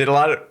 man, did a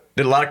lot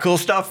of cool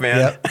stuff,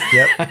 man.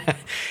 Yep.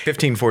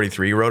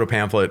 1543, wrote a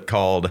pamphlet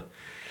called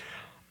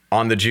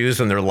 "On the Jews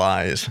and Their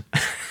Lies."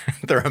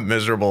 They're a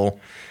miserable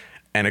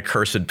and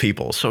accursed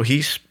people. So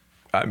he's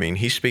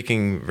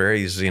speaking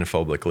very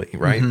xenophobically,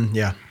 right?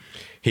 Yeah.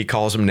 He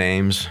calls them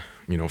names,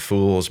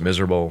 fools,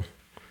 miserable,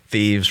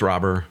 thieves,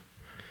 robber.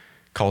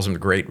 Calls them the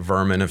great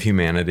vermin of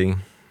humanity.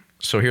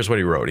 So here's what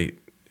he wrote.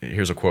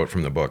 Here's a quote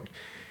from the book.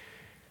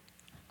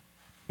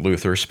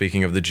 Luther,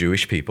 speaking of the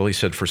Jewish people, he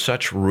said, "For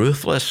such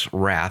ruthless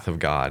wrath of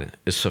God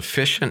is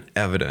sufficient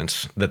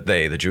evidence that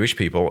they, the Jewish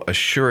people,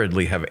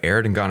 assuredly have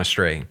erred and gone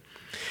astray.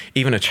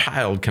 Even a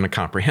child can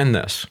comprehend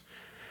this.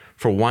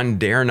 For one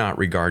dare not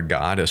regard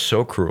God as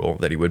so cruel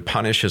that he would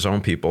punish his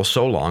own people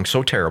so long,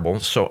 so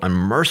terrible, so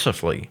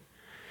unmercifully.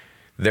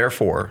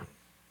 Therefore,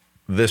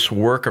 this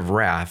work of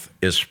wrath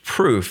is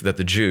proof that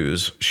the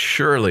Jews,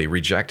 surely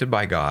rejected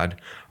by God,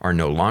 are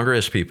no longer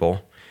his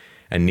people,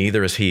 and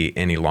neither is he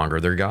any longer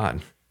their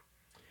God."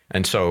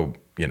 And so,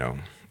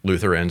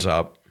 Luther ends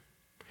up,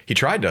 he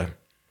tried to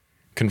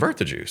convert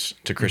the Jews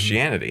to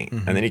Christianity.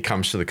 And then he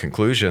comes to the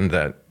conclusion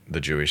that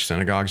the Jewish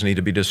synagogues need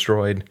to be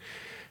destroyed,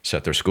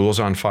 set their schools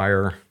on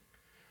fire,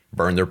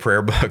 burn their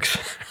prayer books,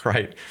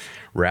 right?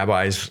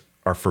 Rabbis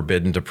are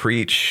forbidden to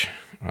preach,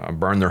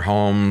 burn their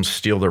homes,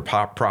 steal their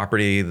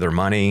property, their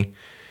money.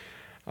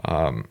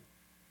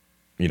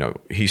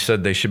 He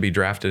said they should be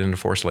drafted into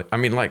forced labor. I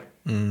mean,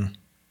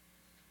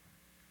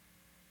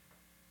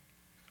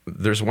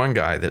 there's one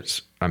guy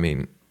that's, I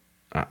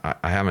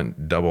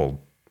haven't doubled.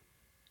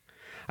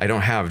 I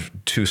don't have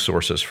two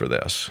sources for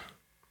this.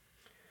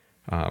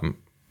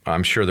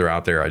 I'm sure they're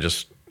out there. I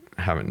just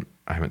haven't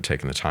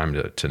taken the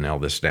time to nail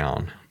this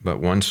down. But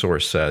one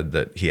source said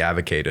that he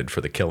advocated for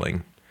the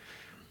killing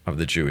of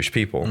the Jewish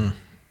people.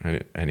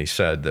 And he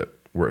said that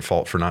we're at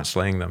fault for not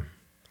slaying them.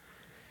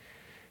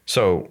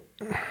 So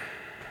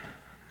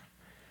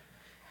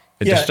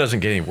it just doesn't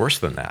get any worse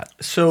than that.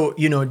 So,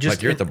 just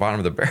like you're at the bottom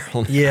of the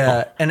barrel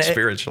now, and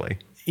spiritually.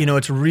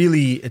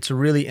 It's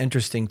really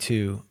interesting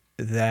too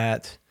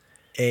that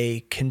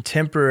a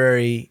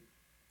contemporary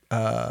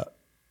Bible,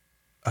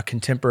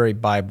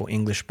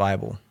 English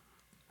Bible,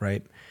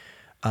 right,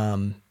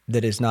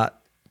 that is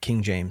not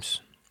King James,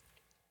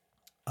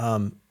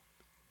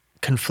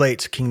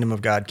 conflates kingdom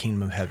of God,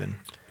 kingdom of heaven.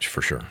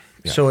 For sure.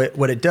 Yeah. So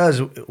what it does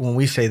when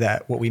we say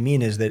that, what we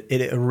mean is that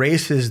it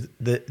erases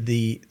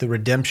the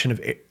redemption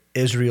of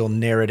Israel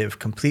narrative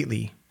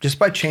completely just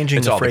by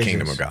changing the phrases. It's all the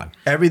kingdom of God.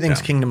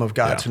 Everything's kingdom of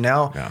God. Yeah. So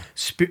now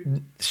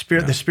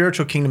the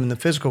spiritual kingdom and the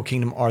physical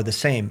kingdom are the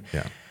same.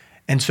 Yeah.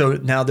 And so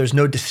now there's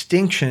no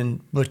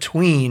distinction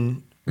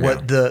between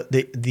what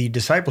the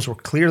disciples were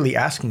clearly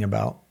asking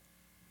about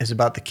is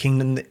about the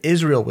kingdom that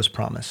Israel was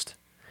promised.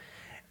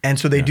 And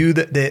so they do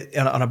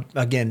that,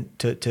 again,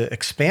 to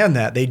expand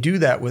that, they do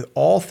that with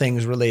all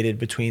things related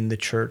between the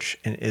church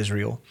and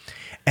Israel.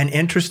 And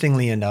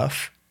interestingly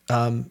enough,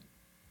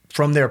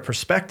 from their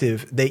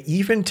perspective, they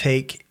even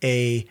take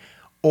a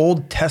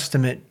Old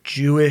Testament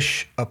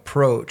Jewish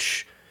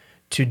approach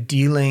to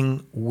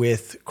dealing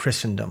with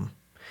Christendom.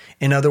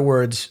 In other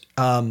words,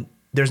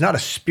 there's not a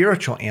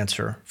spiritual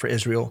answer for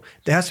Israel.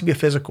 There has to be a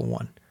physical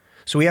one.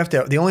 So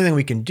the only thing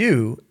we can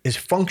do is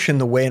function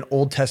the way an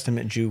Old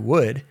Testament Jew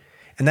would,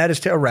 and that is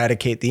to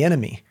eradicate the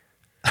enemy.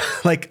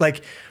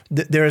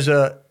 There's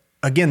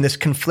again, this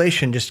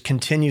conflation just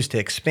continues to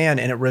expand,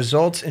 and it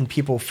results in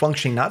people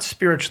functioning not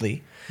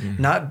spiritually,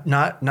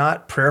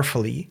 not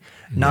prayerfully,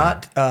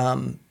 not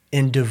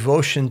in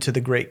devotion to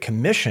the Great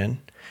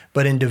Commission,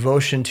 but in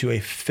devotion to a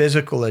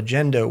physical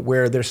agenda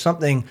where there's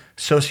something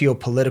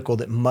socio-political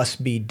that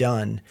must be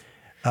done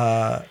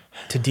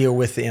to deal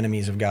with the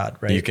enemies of God,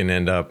 right? You can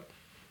end up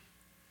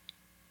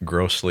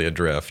grossly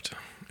adrift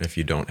if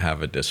you don't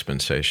have a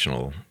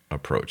dispensational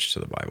approach to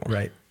the Bible.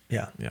 Right,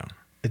 yeah. Yeah.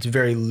 It's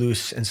very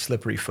loose and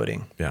slippery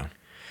footing. Yeah.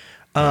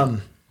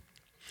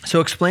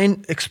 So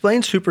explain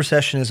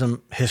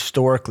supersessionism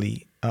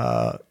historically,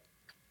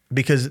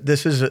 because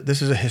this is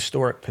a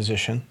historic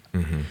position.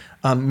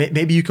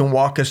 Maybe you can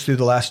walk us through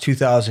the last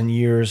 2,000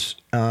 years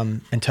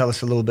and tell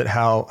us a little bit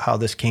how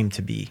this came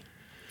to be.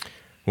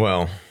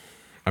 Well,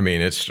 I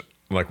mean, it's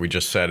like we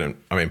just said,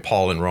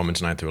 Paul in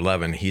Romans 9 through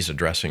 11, he's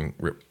addressing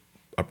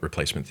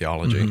replacement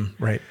theology.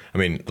 Right. I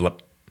mean,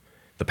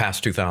 the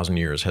past 2,000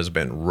 years has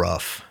been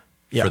rough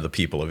for the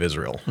people of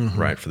Israel,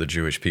 right? For the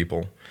Jewish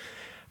people.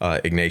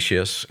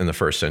 Ignatius in the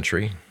first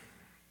century,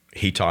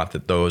 he taught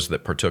that those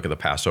that partook of the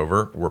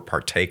Passover were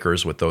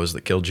partakers with those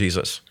that killed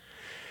Jesus.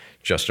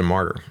 Justin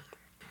Martyr,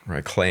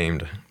 right,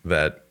 claimed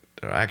that,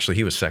 actually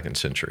he was second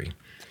century,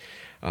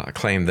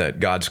 claimed that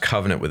God's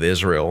covenant with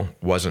Israel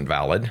wasn't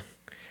valid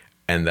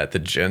and that the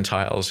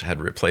Gentiles had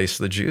replaced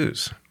the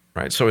Jews,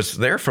 right? So it's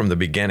there from the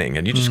beginning.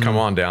 And you just come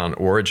on down,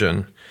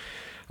 Origen,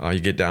 you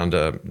get down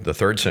to the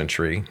third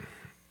century,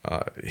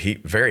 he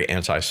very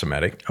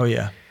anti-Semitic. Oh,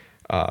 yeah.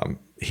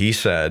 He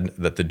said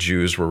that the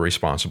Jews were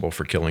responsible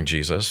for killing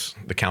Jesus.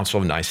 The Council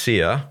of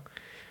Nicaea,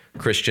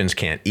 Christians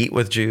can't eat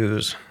with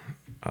Jews.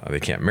 They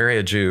can't marry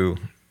a Jew.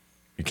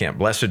 You can't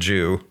bless a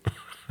Jew.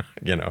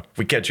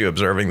 We catch you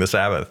observing the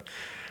Sabbath,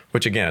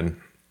 which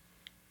again,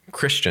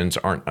 Christians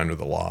aren't under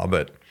the law,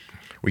 but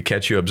we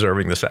catch you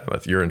observing the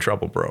Sabbath, you're in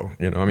trouble, bro.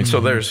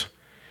 So there's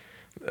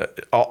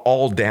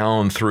all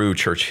down through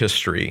church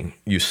history,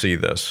 you see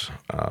this.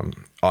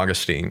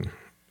 Augustine,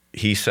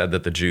 he said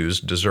that the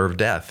Jews deserve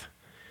death.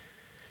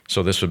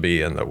 So this would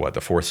be in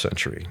the fourth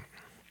century.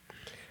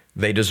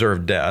 They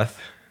deserve death.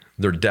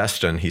 They're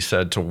destined, he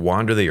said, to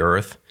wander the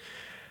earth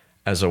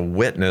as a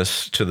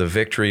witness to the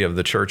victory of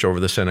the church over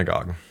the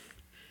synagogue.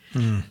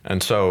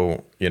 And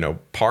so,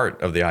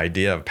 part of the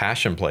idea of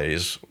passion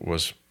plays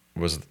was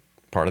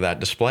part of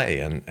that display.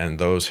 And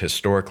those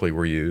historically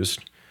were used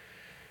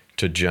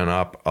to gin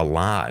up a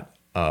lot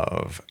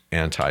of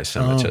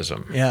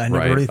anti-Semitism. Oh, yeah, I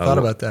never really thought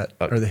about that,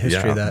 or the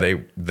history of that.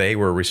 They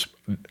were,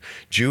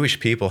 Jewish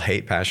people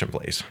hate passion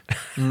plays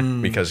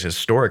because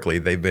historically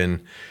they've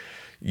been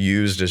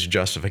used as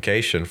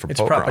justification for pogroms.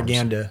 It's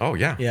propaganda. Oh,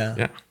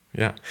 yeah.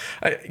 Yeah.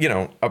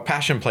 A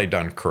passion play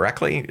done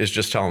correctly is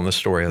just telling the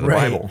story of the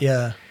Bible.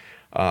 Yeah.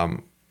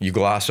 You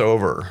gloss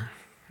over,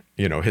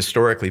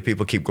 historically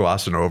people keep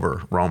glossing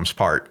over Rome's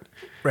part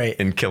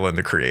in killing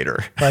the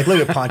creator. Like, look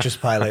at Pontius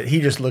Pilate.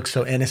 He just looks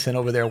so innocent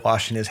over there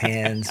washing his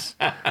hands.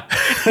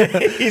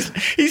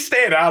 he's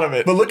staying out of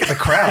it. But look at the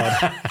crowd.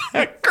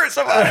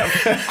 Crucify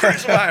him.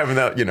 Crucify him.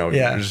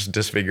 And just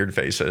disfigured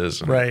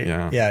faces. Right.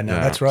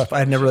 That's rough. I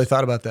had never really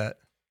thought about that.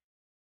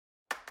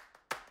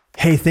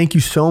 Hey, thank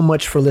you so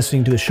much for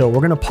listening to the show.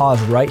 We're going to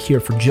pause right here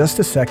for just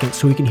a second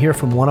so we can hear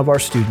from one of our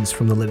students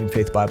from the Living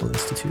Faith Bible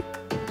Institute.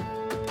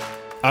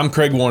 I'm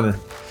Craig Warner.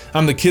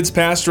 I'm the kids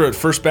pastor at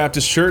First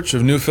Baptist Church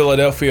of New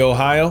Philadelphia,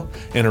 Ohio,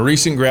 and a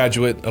recent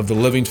graduate of the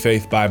Living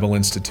Faith Bible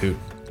Institute.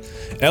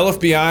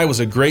 LFBI was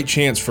a great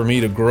chance for me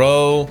to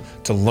grow,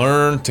 to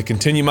learn, to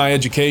continue my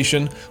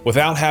education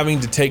without having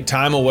to take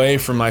time away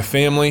from my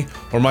family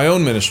or my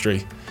own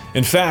ministry.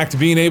 In fact,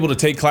 being able to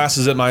take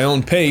classes at my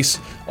own pace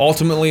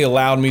ultimately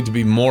allowed me to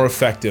be more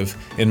effective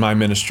in my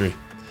ministry.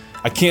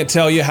 I can't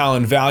tell you how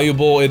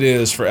invaluable it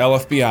is for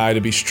LFBI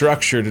to be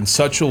structured in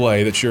such a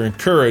way that you're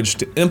encouraged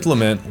to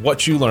implement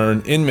what you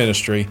learn in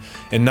ministry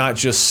and not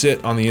just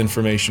sit on the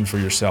information for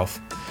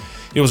yourself.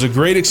 It was a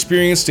great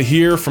experience to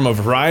hear from a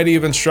variety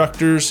of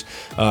instructors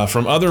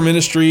from other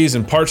ministries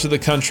and parts of the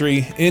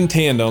country in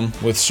tandem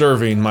with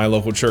serving my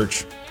local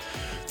church.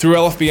 Through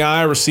LFBI,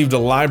 I received a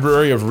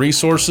library of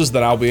resources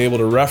that I'll be able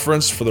to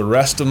reference for the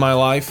rest of my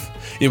life.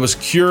 It was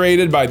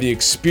curated by the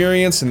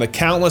experience and the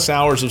countless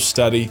hours of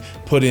study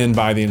put in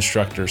by the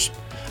instructors.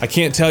 I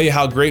can't tell you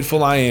how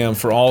grateful I am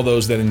for all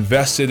those that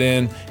invested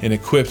in and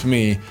equipped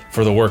me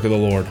for the work of the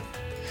Lord.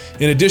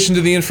 In addition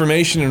to the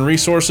information and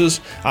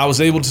resources, I was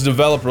able to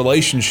develop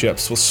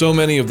relationships with so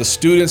many of the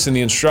students and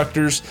the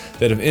instructors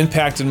that have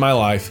impacted my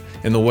life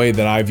in the way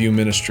that I view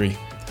ministry.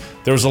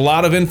 There was a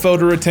lot of info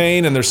to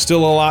retain, and there's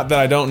still a lot that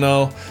I don't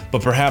know,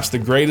 but perhaps the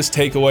greatest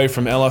takeaway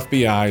from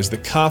LFBI is the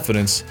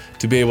confidence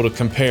to be able to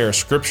compare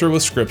Scripture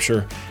with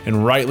Scripture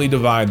and rightly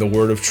divide the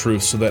word of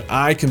truth so that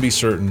I can be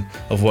certain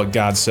of what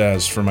God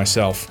says for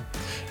myself.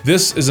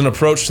 This is an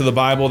approach to the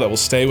Bible that will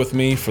stay with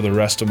me for the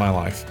rest of my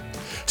life.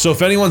 So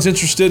if anyone's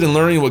interested in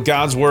learning what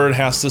God's Word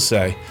has to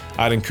say,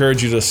 I'd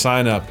encourage you to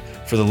sign up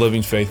for the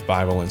Living Faith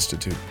Bible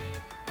Institute.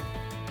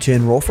 To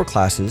enroll for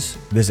classes,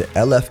 visit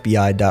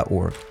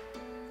lfbi.org.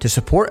 To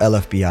support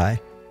LFBI,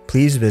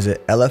 please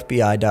visit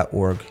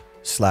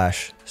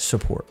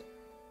lfbi.org/support.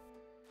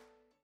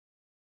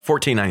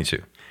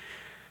 1492,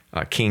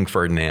 King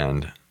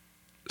Ferdinand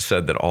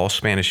said that all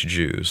Spanish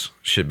Jews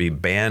should be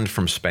banned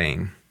from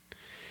Spain.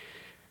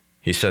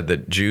 He said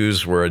that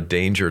Jews were a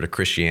danger to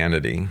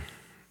Christianity,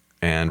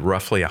 and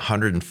roughly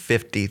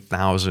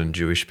 150,000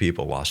 Jewish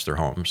people lost their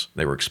homes.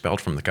 They were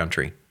expelled from the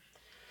country.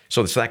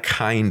 So it's that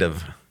kind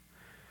of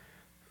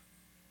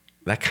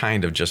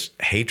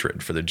just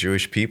hatred for the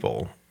Jewish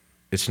people.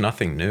 It's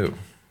nothing new.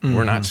 Mm-hmm.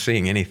 We're not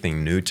seeing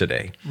anything new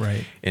today.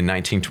 Right. In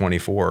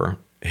 1924,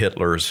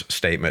 Hitler's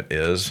statement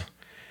is,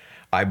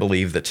 "I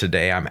believe that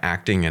today I'm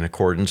acting in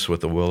accordance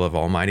with the will of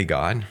Almighty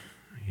God."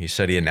 He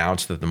said he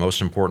announced that the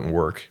most important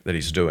work that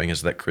he's doing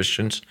is that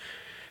Christians,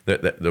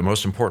 the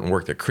most important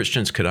work that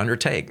Christians could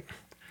undertake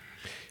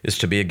is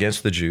to be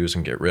against the Jews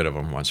and get rid of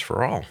them once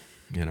for all.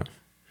 you know.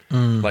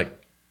 Like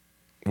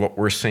what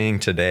we're seeing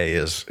today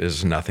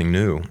is nothing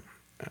new.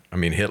 I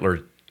mean,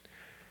 Hitler,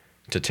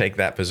 to take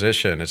that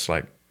position, it's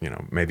like, you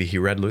know, maybe he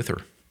read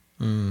Luther,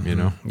 you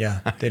know?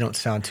 Yeah, they don't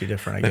sound too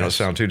different, I guess. They don't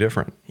sound too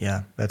different.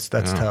 Yeah, that's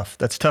tough.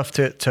 That's tough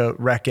to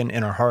reckon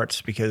in our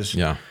hearts because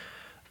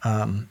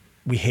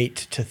we hate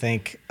to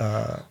think,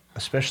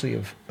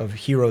 especially of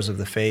heroes of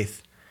the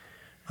faith,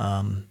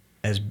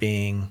 as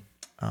being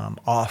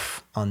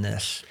off on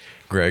this.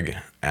 Greg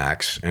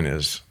Axe, in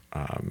his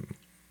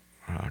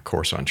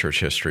course on church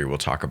history, will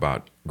talk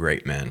about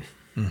great men.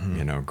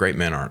 You know, great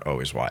men aren't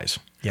always wise.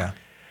 Yeah.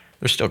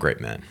 They're still great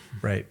men.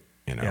 Right.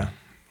 You know, Yeah.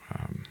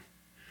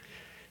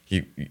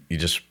 you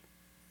just,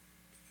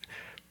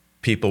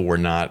 people were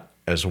not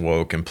as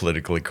woke and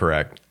politically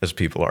correct as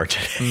people are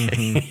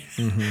today.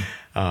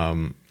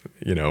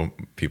 You know,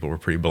 people were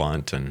pretty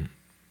blunt, and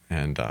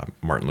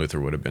Martin Luther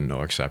would have been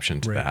no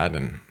exception to that.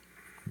 And,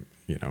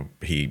 you know,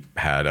 he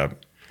had a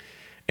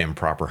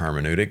improper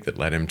hermeneutic that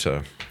led him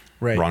to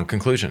wrong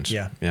conclusions.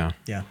 Yeah. Yeah.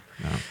 Yeah.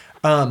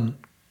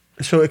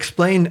 So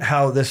explain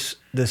how this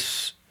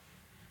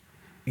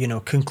you know,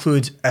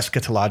 concludes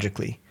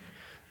eschatologically.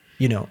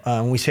 You know,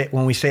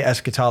 when we say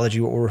eschatology,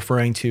 what we're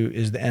referring to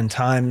is the end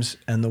times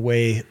and the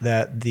way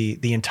that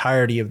the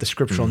entirety of the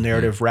scriptural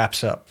narrative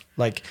wraps up.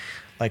 Like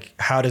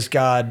how does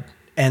God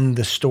end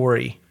the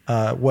story?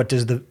 What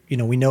does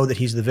we know that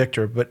he's the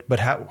victor, but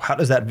how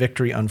does that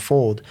victory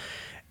unfold?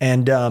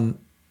 And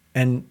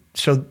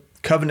so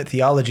covenant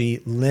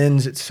theology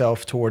lends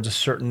itself towards a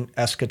certain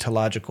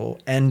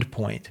eschatological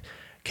endpoint.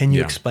 Can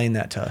you explain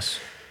that to us?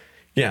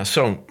 Yeah.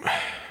 So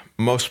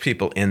most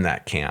people in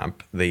that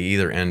camp, they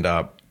either end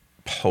up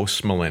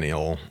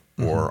post-millennial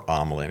or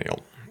amillennial,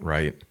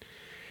 right?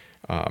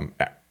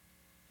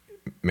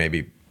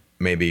 Maybe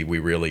we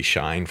really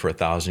shine for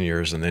 1,000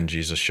 years and then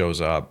Jesus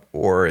shows up,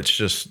 or it's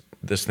just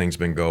this thing's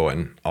been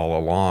going all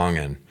along,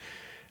 and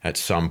at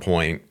some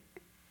point,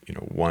 you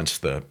know, once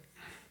the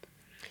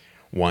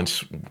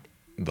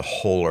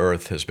whole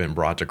earth has been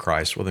brought to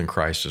Christ, well, then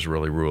Christ is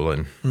really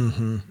ruling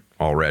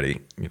already.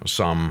 You know,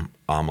 some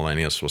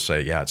amillennialists will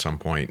say, yeah, at some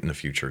point in the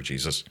future,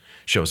 Jesus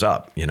shows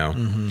up, you know.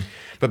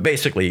 But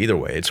basically, either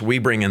way, it's we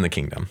bring in the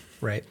kingdom.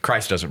 Right.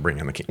 Christ doesn't bring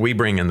in the kingdom. We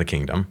bring in the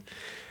kingdom.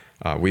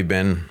 We've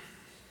been,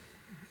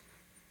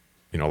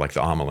 you know, like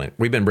the amillennial.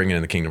 We've been bringing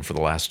in the kingdom for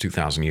the last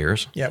 2,000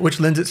 years. Yeah, which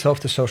lends itself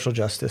to social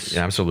justice.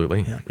 Yeah,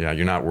 absolutely. Yeah,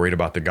 you're not worried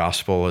about the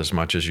gospel as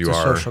much as you are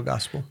the social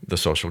gospel. The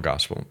social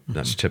gospel.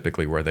 That's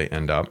typically where they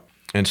end up.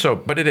 And so,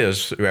 but it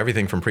is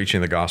everything from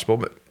preaching the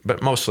gospel,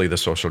 but mostly the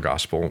social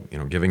gospel, you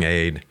know, giving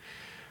aid,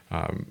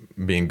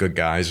 being good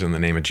guys in the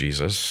name of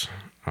Jesus.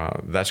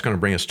 That's going to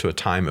bring us to a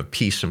time of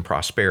peace and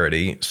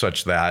prosperity,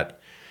 such that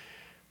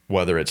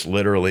whether it's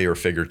literally or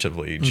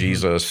figuratively,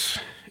 Jesus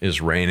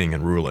is reigning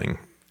and ruling.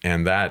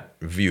 And that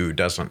view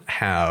doesn't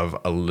have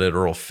a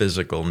literal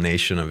physical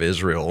nation of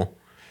Israel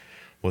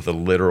with a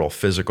literal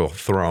physical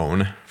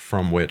throne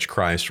from which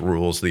Christ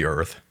rules the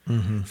earth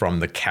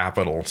from the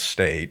capital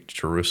state,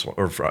 Jerusalem,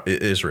 or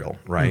Israel,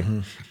 right?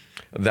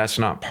 That's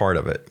not part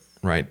of it,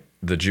 right?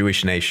 The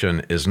Jewish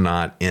nation is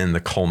not in the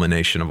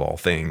culmination of all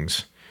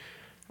things.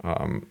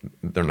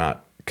 They're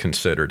not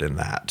considered in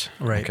that.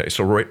 Right. Okay,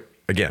 so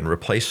again,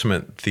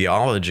 replacement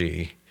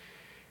theology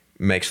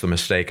makes the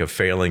mistake of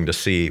failing to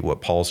see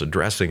what Paul's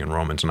addressing in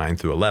Romans 9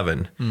 through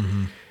 11,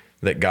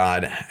 that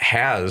God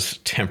has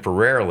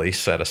temporarily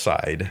set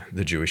aside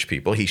the Jewish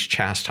people. He's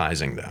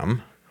chastising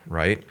them,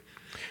 right?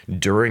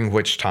 During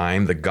which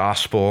time the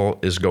gospel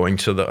is going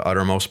to the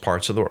uttermost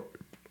parts of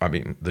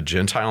the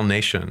Gentile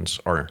nations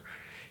are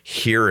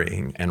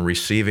hearing and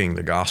receiving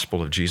the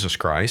gospel of Jesus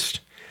Christ.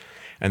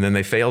 And then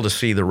they fail to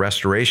see the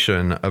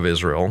restoration of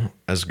Israel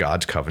as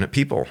God's covenant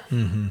people,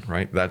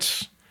 right?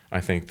 That's,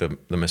 I think, the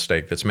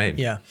mistake that's made.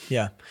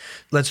 Yeah.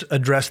 Let's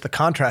address the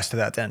contrast to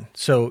that then.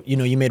 So, you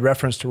know, you made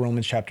reference to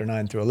Romans chapter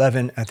 9 through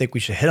 11. I think we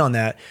should hit on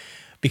that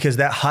because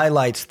that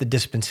highlights the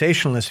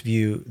dispensationalist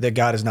view that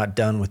God is not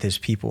done with his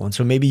people. And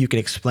so maybe you could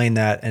explain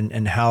that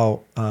and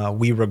how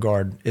we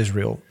regard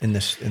Israel in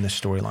this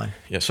storyline.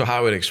 Yeah, so how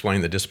I would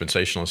explain the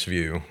dispensationalist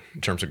view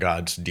in terms of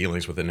God's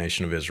dealings with the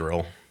nation of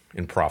Israel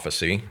in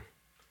prophecy,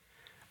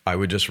 I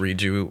would just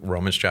read you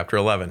Romans chapter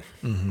 11,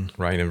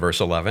 right? In verse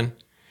 11,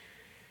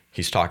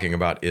 he's talking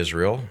about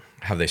Israel.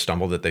 Have they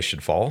stumbled that they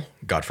should fall?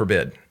 God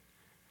forbid.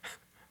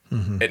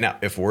 And now,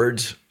 if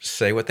words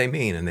say what they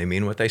mean and they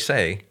mean what they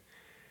say,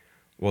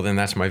 well, then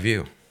that's my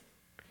view.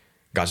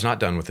 God's not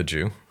done with the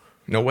Jew.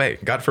 No way.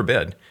 God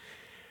forbid.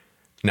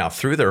 Now,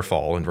 through their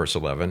fall, in verse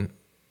 11,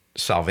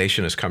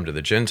 salvation has come to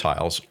the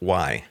Gentiles.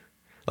 Why?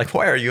 Like,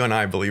 why are you and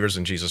I believers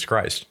in Jesus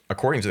Christ?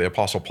 According to the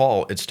Apostle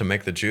Paul, it's to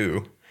make the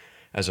Jew,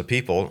 as a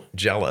people,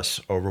 jealous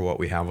over what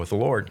we have with the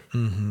Lord.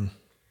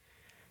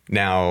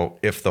 Now,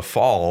 if the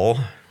fall,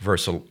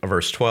 verse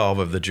 12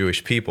 of the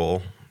Jewish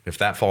people, if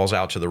that falls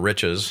out to the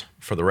riches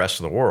for the rest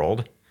of the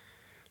world,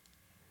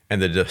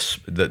 and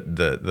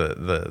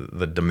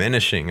the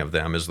diminishing of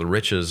them is the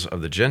riches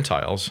of the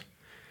Gentiles,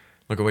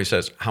 look at what he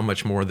says, how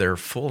much more their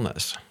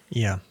fullness.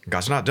 Yeah.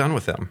 God's not done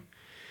with them.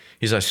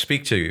 He says, I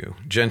speak to you,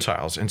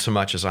 Gentiles,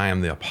 insomuch as I am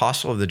the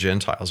apostle of the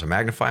Gentiles. I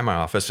magnify my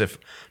office, if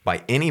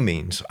by any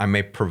means I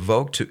may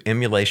provoke to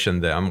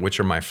emulation them, which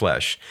are my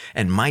flesh,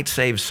 and might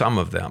save some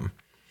of them.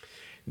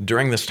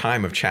 During this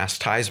time of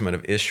chastisement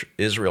of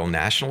Israel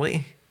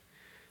nationally,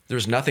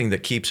 there's nothing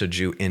that keeps a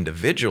Jew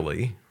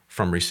individually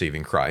from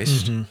receiving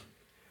Christ. Mm-hmm.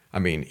 I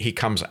mean, he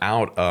comes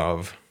out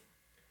of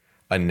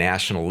a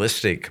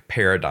nationalistic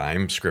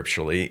paradigm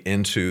scripturally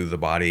into the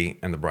body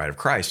and the bride of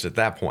Christ at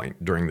that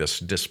point during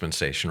this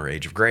dispensation or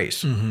age of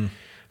grace. Mm-hmm.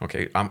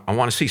 Okay, I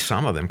want to see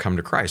some of them come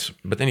to Christ.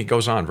 But then he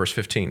goes on, verse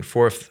 15,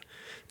 for if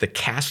the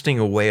casting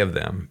away of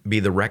them be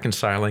the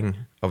reconciling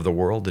of the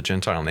world, the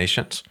Gentile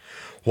nations,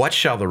 what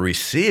shall the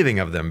receiving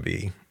of them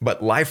be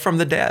but life from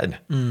the dead?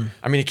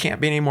 I mean, it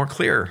can't be any more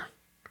clear.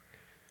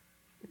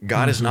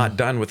 God is not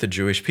done with the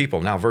Jewish people.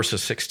 Now,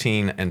 verses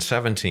 16 and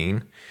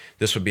 17,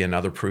 this would be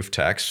another proof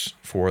text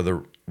for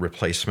the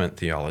replacement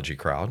theology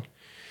crowd.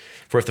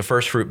 For if the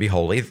first fruit be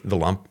holy, the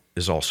lump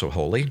is also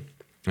holy.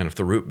 And if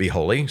the root be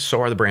holy,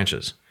 so are the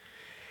branches.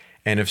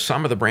 And if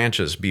some of the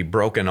branches be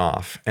broken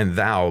off, and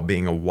thou,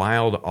 being a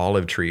wild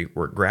olive tree,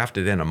 wert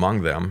grafted in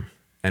among them,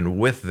 and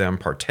with them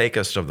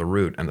partakest of the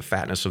root and the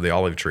fatness of the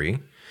olive tree.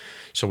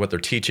 So what they're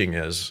teaching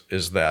is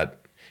that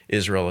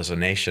Israel is a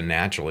nation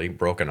naturally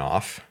broken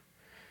off.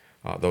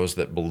 Those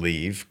that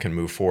believe can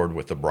move forward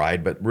with the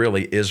bride, but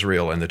really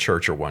Israel and the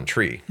church are one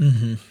tree.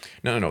 Mm-hmm.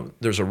 No.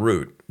 There's a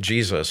root,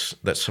 Jesus,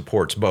 that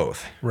supports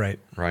both. Right.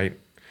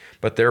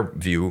 But their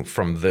view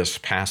from this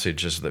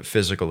passage is that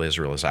physical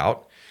Israel is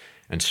out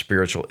and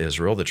spiritual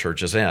Israel, the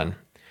church, is in.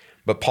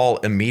 But Paul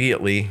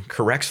immediately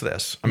corrects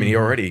this. I mean, he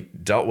already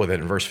dealt with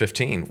it in verse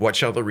 15. What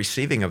shall the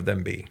receiving of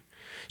them be?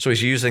 So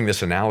he's using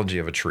this analogy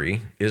of a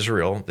tree,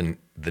 Israel,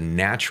 the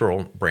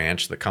natural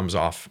branch that comes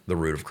off the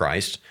root of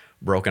Christ,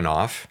 broken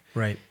off.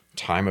 Right.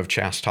 Time of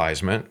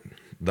chastisement,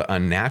 the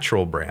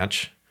unnatural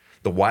branch,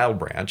 the wild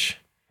branch,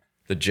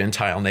 the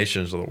Gentile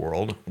nations of the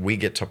world, we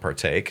get to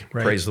partake.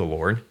 Right. Praise the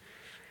Lord.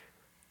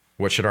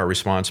 What should our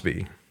response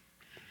be?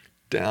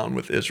 Down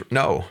with Israel.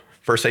 No.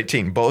 Verse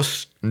 18,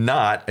 boast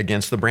not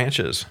against the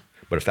branches,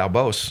 but if thou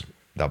boast,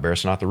 thou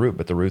bearest not the root,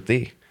 but the root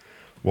thee.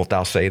 Wilt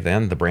thou say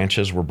then, the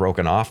branches were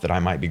broken off that I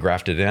might be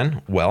grafted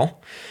in?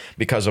 Well,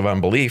 because of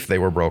unbelief they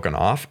were broken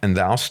off, and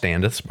thou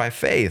standest by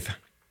faith.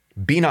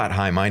 Be not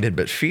high-minded,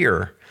 but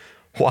fear.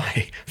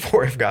 Why?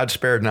 For if God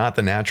spared not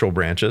the natural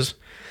branches,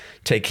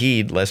 take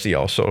heed lest he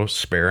also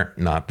spare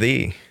not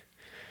thee.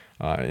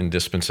 In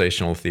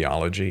dispensational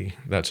theology,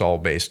 that's all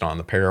based on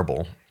the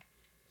parable.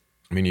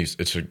 I mean,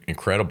 it's an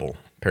incredible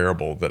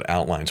parable that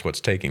outlines what's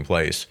taking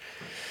place.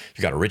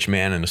 You've got a rich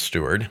man and a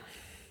steward.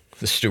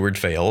 The steward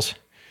fails.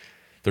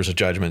 There's a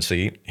judgment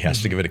seat. He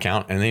has to give an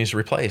account, and then he's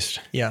replaced.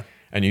 Yeah.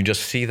 And you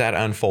just see that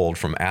unfold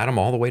from Adam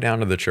all the way down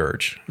to the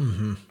church.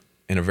 Mm-hmm.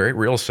 In a very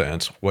real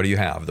sense, what do you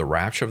have? The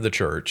rapture of the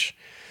church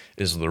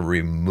is the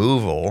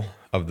removal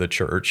of the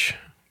church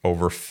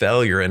over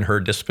failure in her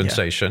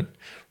dispensation,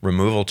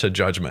 removal to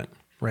judgment.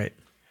 Right.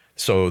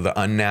 So the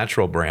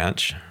unnatural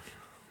branch,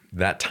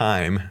 that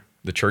time,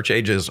 the church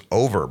age is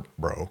over,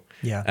 bro.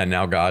 Yeah. And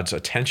now God's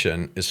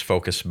attention is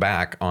focused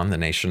back on the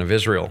nation of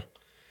Israel.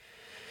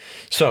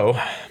 So,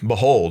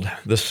 behold,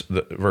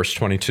 verse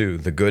 22,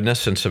 the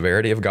goodness and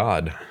severity of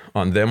God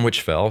on them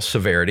which fell,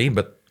 severity,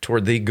 but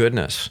toward thee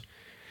goodness.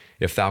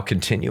 If thou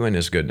continue in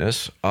his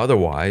goodness,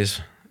 otherwise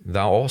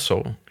thou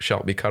also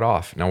shalt be cut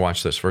off. Now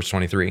watch this, verse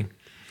 23.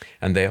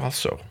 And they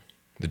also,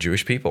 the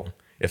Jewish people,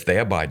 if they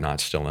abide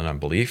not still in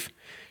unbelief,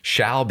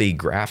 shall be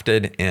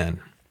grafted in.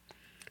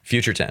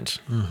 Future tense.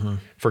 Mm-hmm.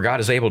 For God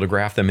is able to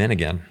graft them in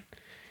again.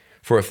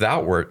 For if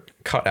thou wert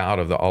cut out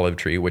of the olive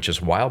tree, which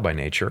is wild by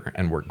nature,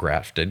 and wert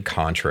grafted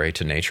contrary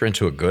to nature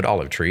into a good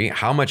olive tree,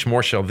 how much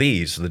more shall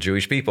these, the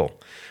Jewish people,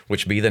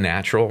 which be the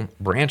natural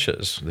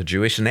branches, the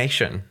Jewish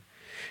nation,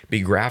 be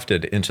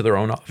grafted into their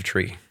own olive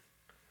tree?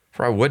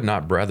 For I would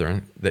not,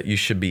 brethren, that you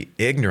should be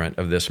ignorant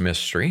of this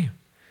mystery,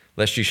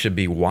 lest you should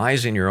be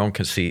wise in your own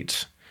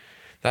conceits.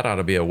 That ought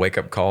to be a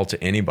wake-up call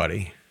to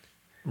anybody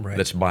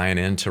that's buying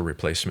into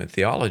replacement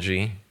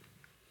theology.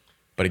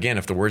 But again,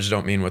 if the words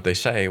don't mean what they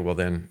say, well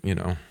then,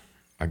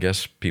 I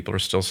guess people are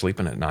still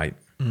sleeping at night.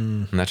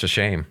 And that's a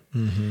shame.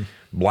 Mm-hmm.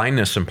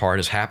 Blindness in part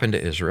has happened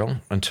to Israel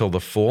until the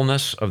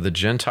fullness of the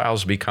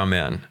Gentiles be come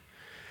in.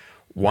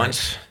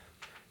 Once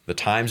the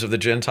times of the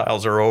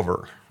Gentiles are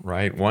over,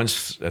 right?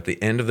 Once at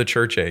the end of the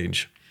church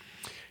age,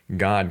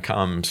 God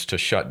comes to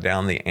shut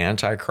down the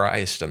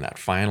Antichrist and that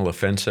final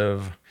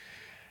offensive,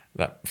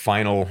 that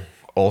final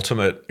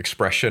ultimate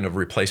expression of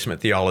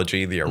replacement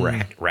theology, the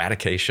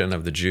eradication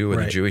of the Jew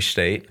and the Jewish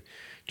state.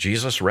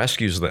 Jesus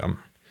rescues them.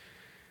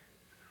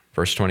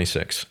 Verse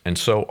 26, and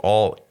so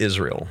all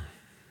Israel,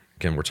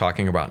 again, we're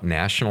talking about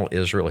national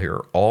Israel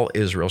here, all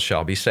Israel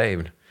shall be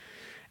saved.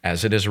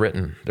 As it is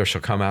written, there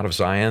shall come out of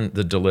Zion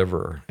the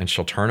deliverer, and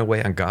shall turn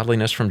away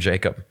ungodliness from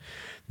Jacob.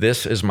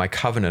 This is my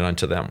covenant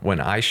unto them, when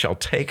I shall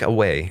take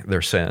away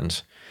their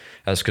sins.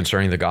 As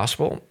concerning the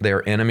gospel, they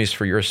are enemies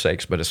for your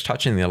sakes, but as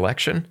touching the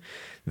election,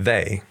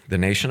 they, the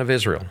nation of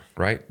Israel,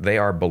 right? They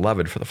are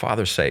beloved for the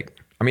Father's sake.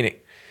 I mean,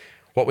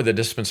 What would the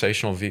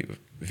dispensational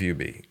view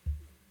be?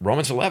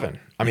 Romans 11.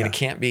 I mean, it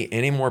can't be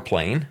any more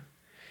plain.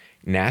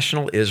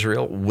 National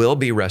Israel will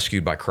be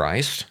rescued by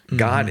Christ. Mm-hmm.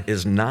 God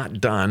is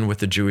not done with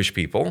the Jewish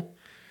people.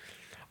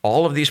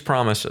 All of these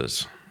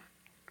promises,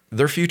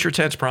 they're future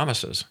tense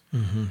promises.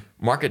 Mm-hmm.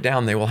 Mark it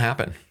down, they will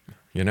happen.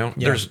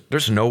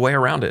 There's no way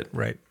around it.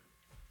 Right.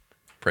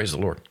 Praise the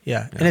Lord.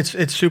 Yeah. And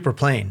it's super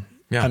plain.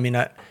 Yeah. I mean,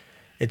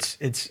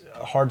 it's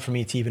hard for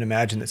me to even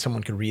imagine that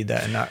someone could read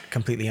that and not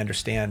completely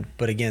understand.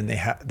 But again, they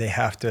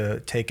have to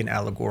take an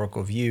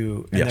allegorical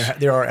view, and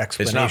there are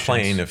explanations. It's not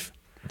plain if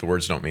the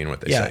words don't mean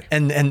what they say.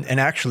 And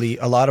actually,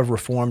 a lot of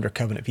Reformed or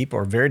covenant people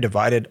are very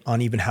divided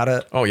on even how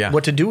to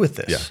what to do with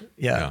this.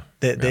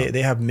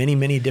 They have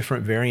many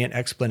different variant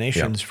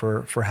explanations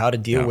for how to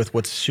deal with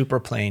what's super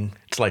plain.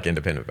 It's like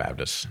independent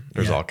Baptists.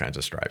 There's all kinds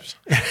of stripes.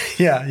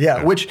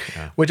 Which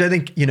I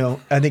think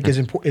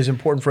is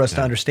important for us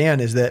to understand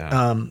is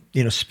that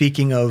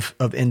speaking of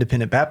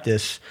independent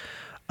Baptists,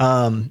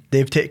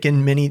 they've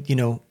taken many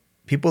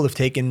people have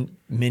taken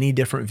many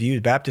different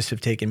views. Baptists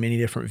have taken many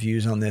different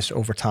views on this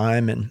over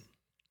time. And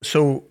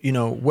so,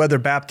 whether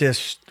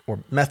Baptist or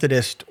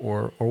Methodist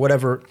or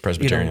whatever,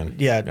 Presbyterian,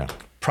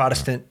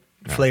 Protestant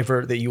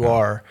flavor that you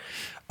are,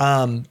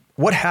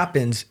 what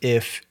happens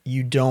if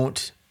you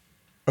don't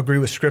agree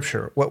with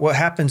Scripture? What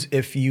happens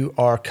if you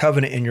are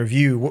covenant in your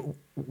view?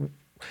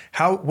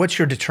 What's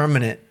your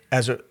determinant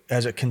as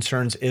it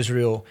concerns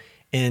Israel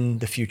in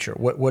the future?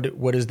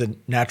 What is the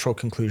natural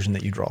conclusion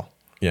that you draw?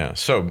 Yeah,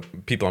 so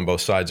people on both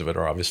sides of it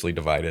are obviously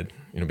divided.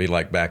 Be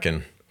like back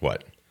in, the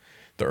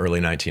early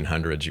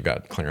 1900s, you've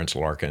got Clarence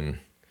Larkin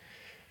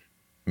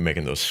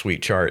making those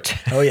sweet charts.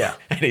 Oh, yeah.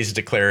 And he's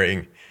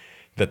declaring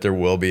that there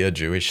will be a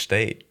Jewish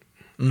state,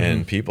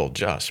 and people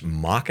just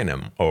mocking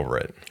him over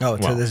it. Oh,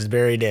 to this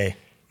very day.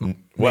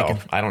 Well,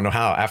 I don't know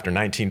how, after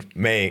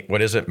May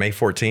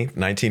 14th,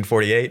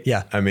 1948?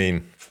 Yeah. I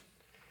mean,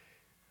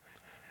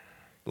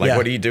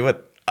 what do you do with,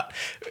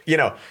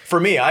 for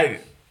me,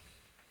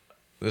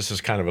 this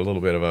is kind of a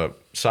little bit of a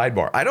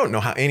sidebar. I don't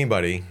know how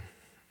anybody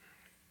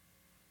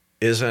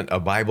isn't a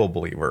Bible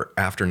believer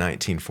after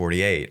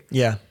 1948.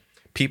 Yeah.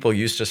 People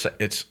used to say,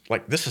 it's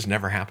like, this has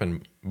never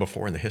happened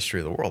before in the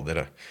history of the world,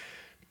 that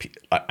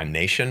a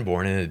nation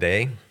born in a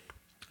day,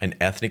 an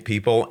ethnic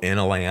people in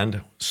a land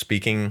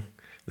speaking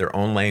their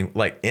own language,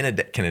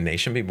 can a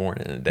nation be born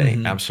in a day?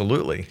 Mm-hmm.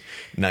 Absolutely.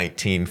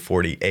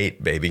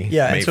 1948, baby.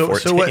 Yeah. May So 14th.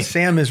 So what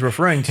Sam is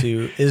referring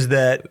to is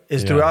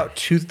throughout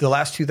the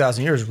last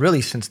 2,000 years,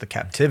 really since the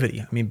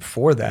captivity. I mean,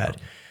 before that,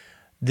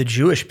 the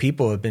Jewish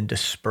people have been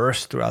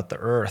dispersed throughout the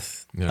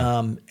earth.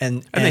 Yeah.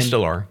 And they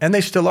still are. And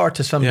they still are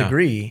to some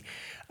degree.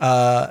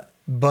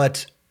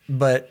 But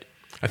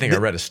I think I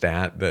read a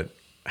stat that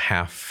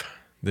half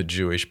the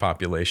Jewish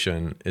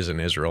population is in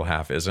Israel,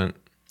 half isn't.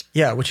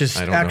 Yeah, which is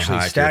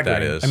actually staggering.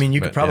 That is, I mean, you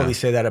could probably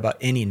say that about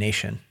any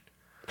nation.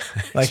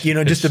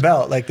 Just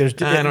about. There's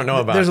I don't know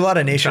about there's a lot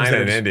of nations.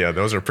 China and India,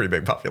 those are pretty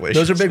big populations.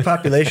 Those are big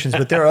populations,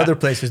 but there are other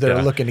plations that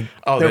are looking to,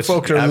 their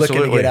folks are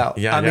looking to get out.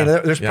 Yeah, I mean,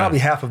 there's probably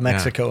half of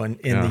Mexico in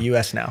the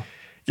U.S. now.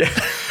 Yeah,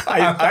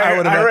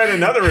 I read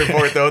another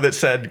report, though, that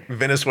said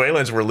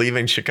Venezuelans were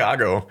leaving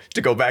Chicago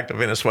to go back to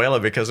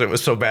Venezuela because it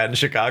was so bad in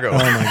Chicago. Oh,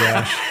 my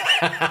gosh.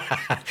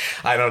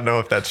 I don't know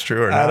if that's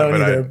true or not. I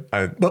don't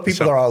either. But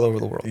people are all over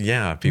the world.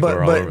 Yeah, people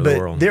are all over the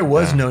world. There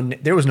was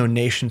no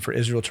nation for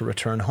Israel to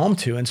return home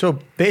to. And so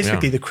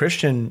basically the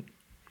Christian,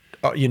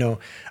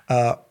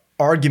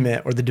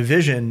 argument or the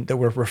division that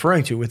we're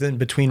referring to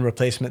between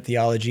replacement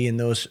theology and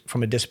those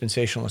from a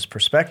dispensationalist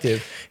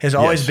perspective has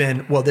always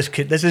been, well, this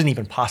isn't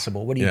even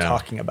possible. What are you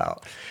talking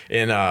about?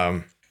 In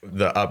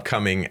the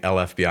upcoming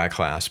LFBI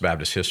class,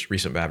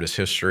 recent Baptist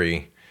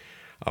history,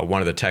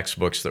 one of the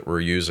textbooks that we're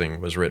using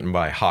was written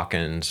by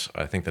Hawkins.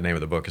 I think the name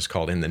of the book is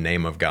called In the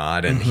Name of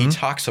God. And he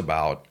talks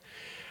about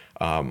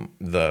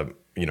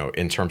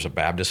in terms of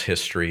Baptist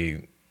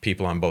history,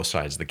 people on both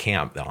sides of the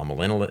camp, the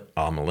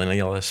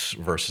amillennialists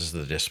versus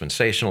the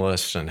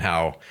dispensationalists, and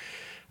how,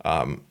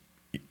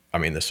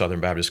 the Southern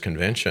Baptist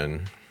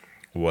Convention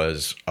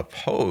was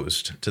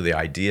opposed to the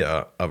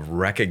idea of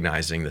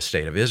recognizing the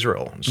state of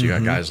Israel. So you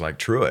got guys like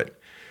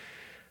Truett,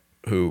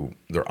 who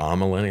they're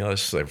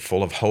amillennialists, they're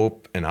full of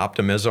hope and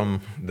optimism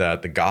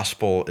that the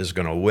gospel is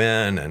going to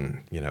win,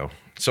 and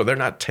so they're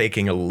not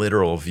taking a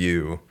literal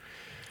view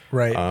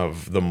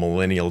of the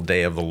millennial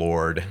day of the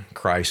Lord,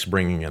 Christ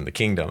bringing in the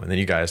kingdom. And then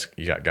you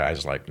got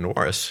guys like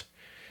Norris,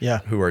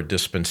 who are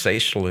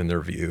dispensational in their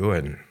view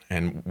and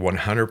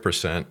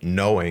 100%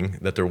 knowing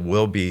that there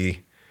will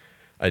be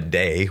a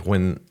day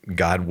when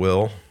God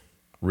will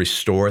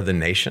restore the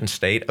nation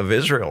state of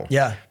Israel.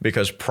 Yeah.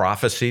 Because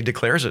prophecy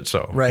declares it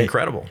so. Right.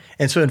 Incredible.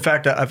 And so in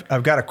fact,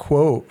 I've got a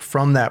quote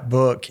from that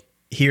book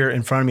here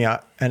in front of me,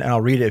 and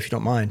I'll read it if you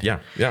don't mind. Yeah.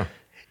 Yeah.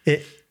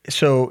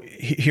 So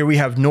here we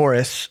have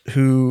Norris,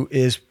 who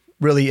is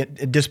really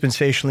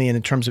dispensationally and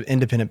in terms of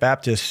independent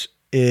Baptists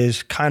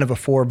is kind of a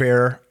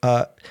forebearer.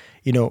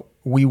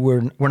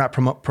 We're not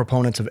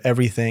proponents of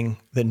everything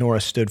that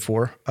Norris stood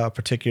for,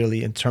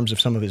 particularly in terms of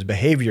some of his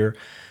behavior.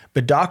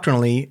 but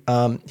doctrinally,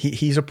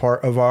 he's a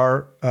part of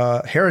our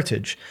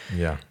heritage.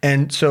 Yeah.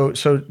 And so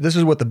this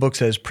is what the book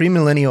says: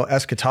 premillennial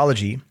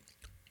eschatology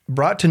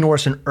brought to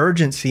Norris an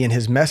urgency in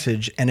his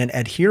message and an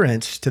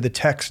adherence to the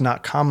text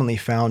not commonly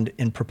found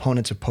in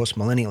proponents of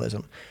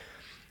postmillennialism.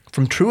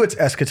 From Truett's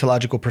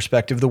eschatological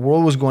perspective, the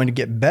world was going to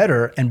get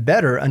better and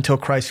better until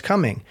Christ's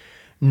coming.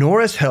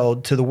 Norris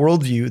held to the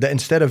worldview that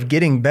instead of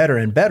getting better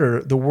and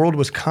better, the world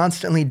was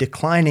constantly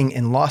declining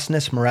in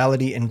lostness,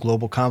 morality, and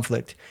global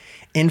conflict.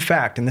 In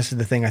fact, and this is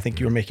the thing I think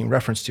you were making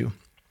reference to,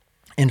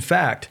 in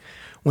fact,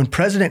 when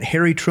President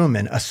Harry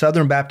Truman, a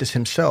Southern Baptist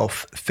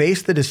himself,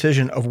 faced the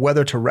decision of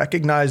whether to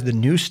recognize the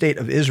new state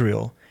of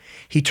Israel,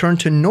 he turned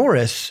to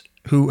Norris,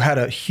 who had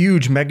a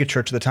huge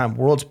megachurch at the time,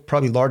 world's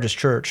probably largest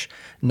church,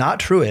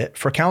 not Truett,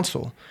 for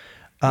counsel.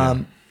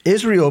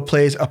 Israel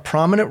plays a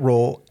prominent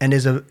role and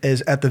is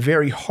at the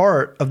very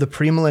heart of the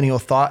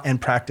premillennial thought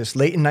and practice.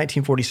 Late in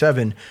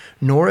 1947,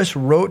 Norris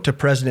wrote to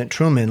President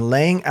Truman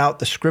laying out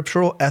the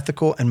scriptural,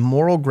 ethical, and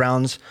moral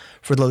grounds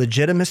for the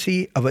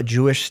legitimacy of a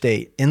Jewish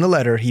state. In the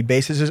letter, he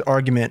bases his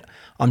argument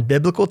on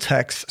biblical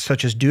texts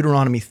such as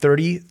Deuteronomy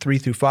 30,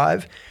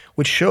 3-5,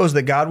 which shows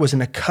that God was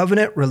in a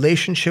covenant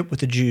relationship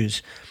with the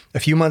Jews. A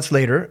few months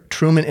later,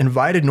 Truman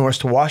invited Norris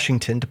to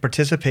Washington to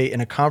participate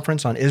in a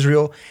conference on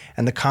Israel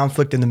and the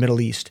conflict in the Middle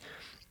East.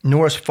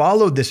 Norris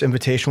followed this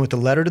invitation with a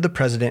letter to the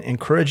president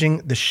encouraging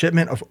the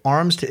shipment of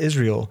arms to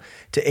Israel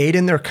to aid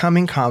in their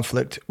coming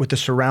conflict with the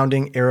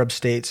surrounding Arab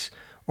states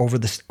over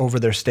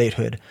their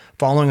statehood.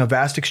 Following a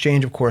vast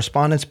exchange of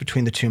correspondence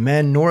between the two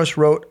men, Norris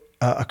wrote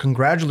a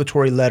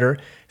congratulatory letter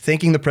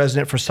thanking the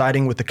president for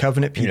siding with the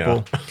covenant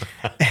people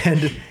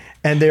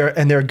and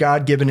their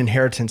God-given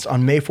inheritance.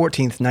 On May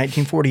 14th,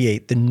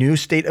 1948, the new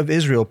state of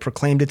Israel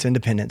proclaimed its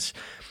independence.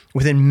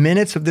 Within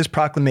minutes of this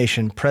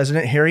proclamation,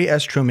 President Harry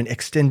S. Truman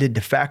extended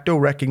de facto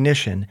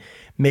recognition,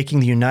 making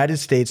the United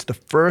States the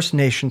first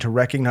nation to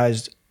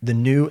recognize the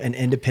new and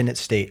independent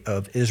state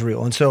of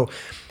Israel. And so,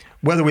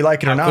 whether we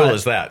like it or not, how cool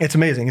is that? It's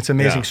amazing. It's an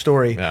amazing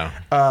story.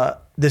 Yeah.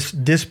 This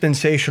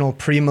dispensational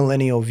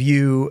premillennial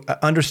view,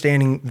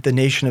 understanding that the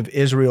nation of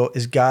Israel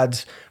is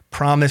God's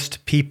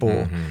promised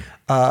people,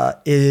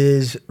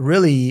 is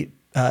really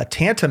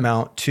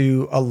tantamount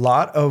to a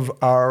lot of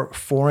our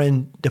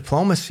foreign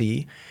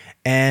diplomacy.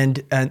 And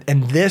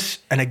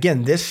this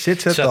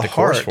sits at the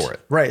heart for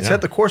it. Right. It's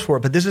at the course for it,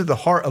 but this is the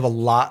heart of a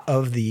lot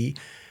of the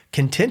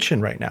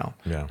contention right now.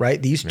 Yeah.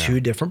 Right. These two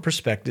different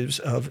perspectives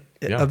of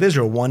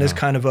Israel. One is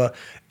kind of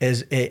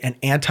an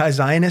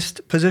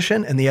anti-Zionist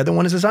position, and the other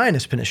one is a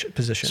Zionist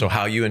position. So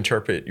how you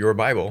interpret your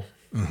Bible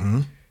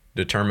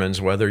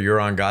determines whether you're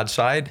on God's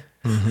side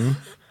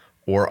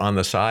or on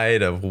the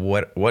side of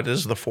what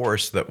is the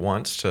force that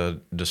wants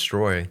to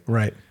destroy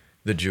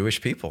the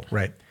Jewish people.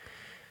 Right.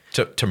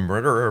 To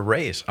murder a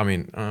race. I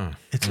mean,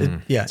 it's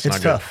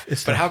not tough. Good.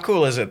 But how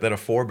cool is it that a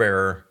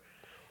forebearer,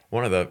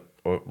 one of the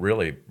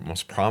really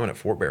most prominent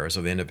forebearers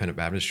of the Independent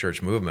Baptist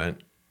Church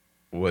movement,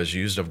 was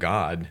used of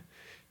God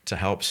to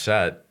help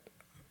set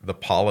the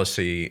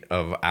policy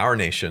of our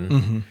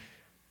nation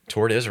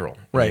toward Israel.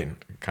 Right. I mean,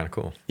 kind of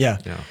cool. Yeah.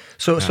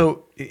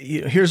 So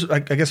here's, I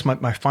guess,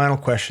 my final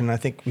question. I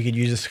think we could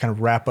use this to kind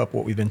of wrap up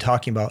what we've been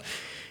talking about.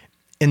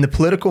 In the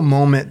political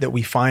moment that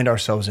we find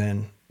ourselves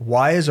in,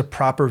 why is a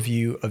proper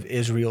view of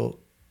Israel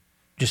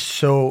just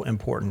so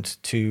important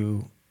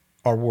to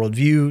our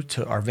worldview,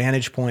 to our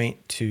vantage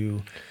point,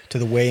 to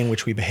the way in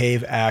which we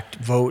behave, act,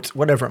 vote,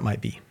 whatever it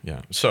might be?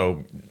 Yeah.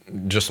 So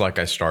just like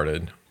I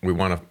started, we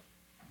want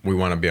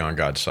to be on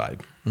God's side.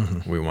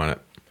 We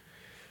want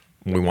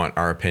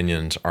our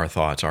opinions, our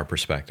thoughts, our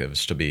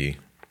perspectives to be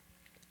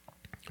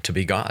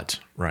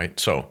God's, right?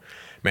 So,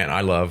 man,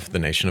 I love the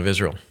nation of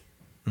Israel.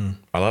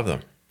 I love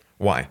them.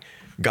 Why?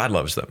 God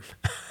loves them.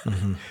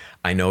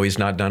 I know he's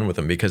not done with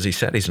them because he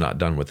said he's not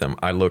done with them.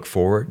 I look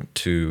forward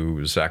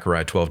to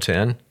Zechariah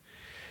 12:10,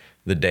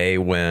 the day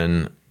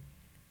when,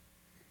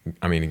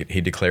 he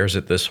declares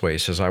it this way. He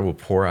says, I will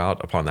pour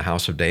out upon the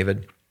house of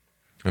David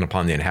and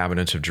upon the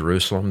inhabitants of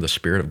Jerusalem the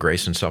spirit of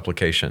grace and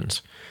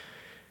supplications.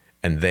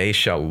 And they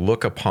shall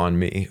look upon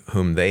me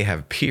whom they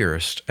have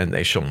pierced, and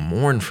they shall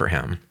mourn for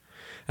him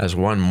as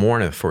one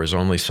mourneth for his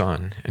only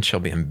son, and shall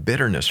be in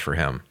bitterness for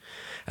him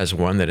as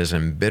one that is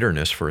in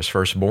bitterness for his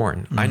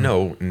firstborn. I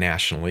know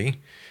nationally,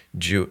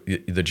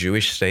 the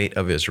Jewish state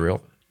of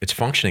Israel, it's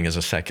functioning as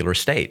a secular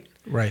state.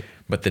 Right.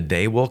 But the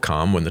day will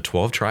come when the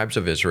 12 tribes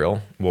of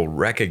Israel will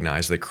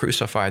recognize they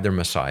crucified their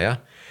Messiah,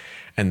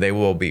 and they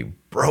will be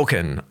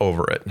broken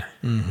over it.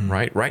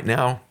 Right? Right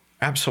now,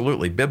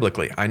 absolutely,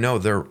 biblically, I know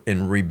they're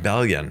in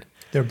rebellion.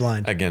 They're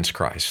blind against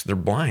Christ. They're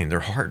blind. They're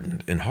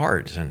hardened in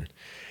hearts. And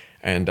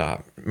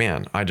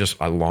man,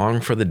 I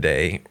long for the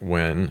day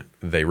when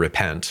they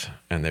repent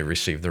and they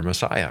receive their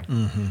Messiah.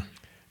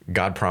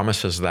 God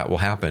promises that will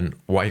happen.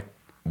 Why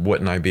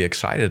wouldn't I be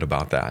excited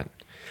about that?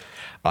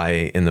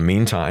 I, in the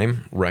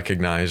meantime,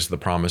 recognize the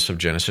promise of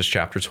Genesis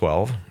chapter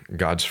 12.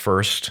 God's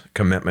first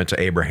commitment to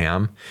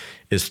Abraham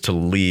is to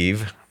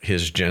leave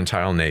his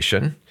Gentile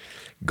nation,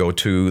 go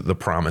to the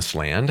promised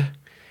land.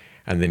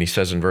 And then he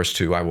says in verse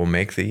 2, I will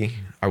make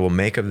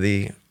of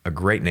thee a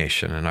great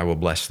nation, and I will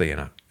bless thee,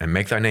 and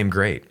make thy name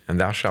great, and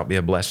thou shalt be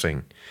a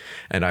blessing.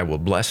 And I will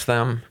bless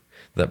them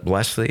that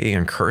bless thee,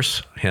 and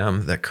curse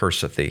him that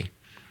curseth thee.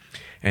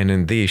 And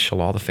in thee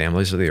shall all the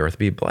families of the earth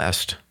be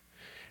blessed.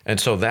 And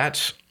so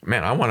that's,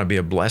 man, I want to be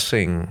a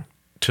blessing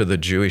to the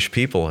Jewish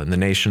people and the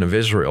nation of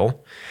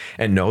Israel.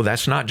 And no,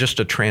 that's not just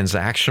a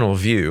transactional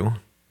view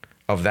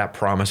of that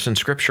promise in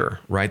Scripture,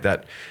 right?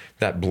 That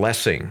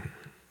blessing,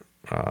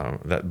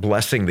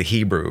 the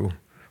Hebrew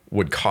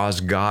would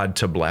cause God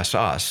to bless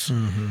us.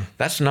 Mm-hmm.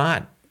 That's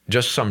not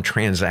just some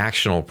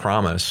transactional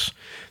promise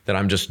that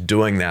I'm just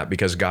doing that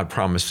because God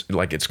promised,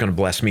 like it's going to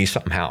bless me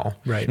somehow.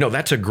 Right. No,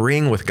 that's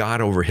agreeing with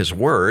God over his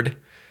word.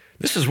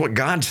 This is what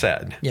God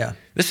said. Yeah.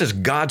 This is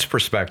God's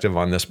perspective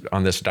on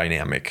this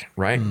dynamic,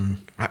 right?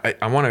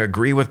 I want to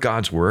agree with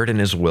God's word and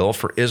his will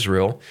for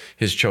Israel,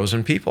 his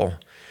chosen people.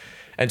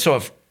 And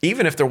so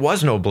even if there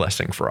was no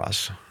blessing for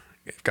us,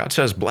 if God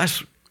says,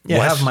 bless,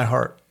 have my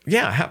heart.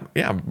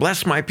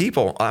 Bless my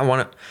people. I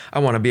want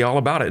to be all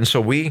about it. And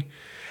so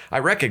I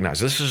recognize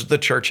this is the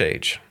church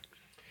age.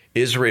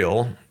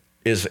 Israel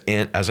as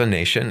a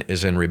nation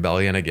is in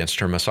rebellion against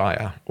her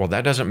Messiah. Well,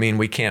 that doesn't mean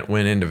we can't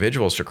win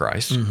individuals to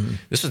Christ. Mm-hmm.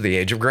 This is the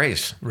age of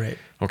grace. Right.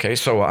 Okay,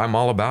 so I'm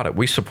all about it.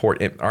 We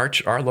support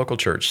our local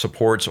church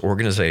supports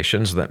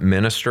organizations that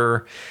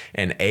minister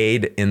and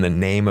aid in the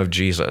name of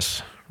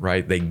Jesus.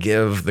 Right? They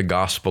give the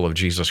gospel of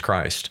Jesus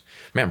Christ.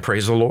 Man,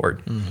 praise the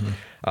Lord.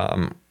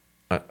 Mm-hmm.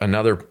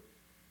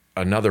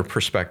 Another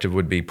perspective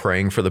would be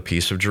praying for the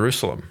peace of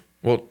Jerusalem.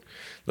 Well,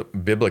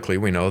 biblically,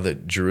 we know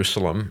that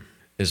Jerusalem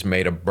is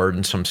made a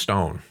burdensome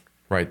stone,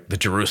 right? The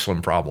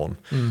Jerusalem problem,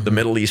 the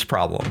Middle East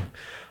problem.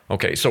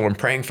 Okay, so when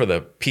praying for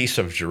the peace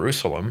of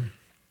Jerusalem,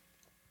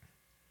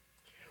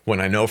 when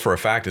I know for a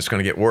fact it's going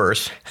to get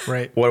worse,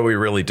 right? What are we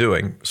really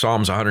doing?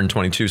 Psalms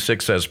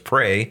 122:6 says,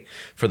 pray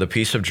for the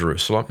peace of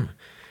Jerusalem.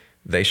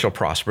 They shall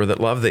prosper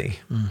that love thee.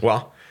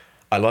 Well,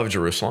 I love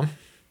Jerusalem.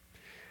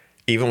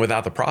 Even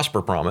without the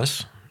prosper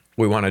promise,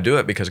 we want to do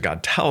it because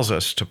God tells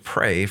us to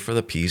pray for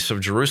the peace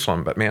of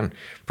Jerusalem. But man,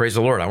 praise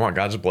the Lord, I want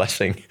God's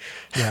blessing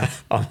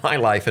on my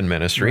life and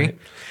ministry. Right.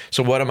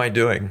 So what am I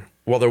doing?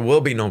 Well, there will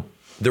be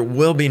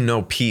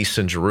no peace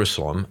in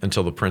Jerusalem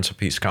until the Prince of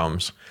Peace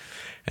comes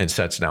and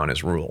sets down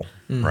his rule,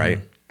 right?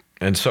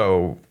 And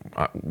so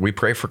we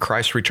pray for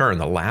Christ's return.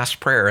 The last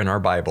prayer in our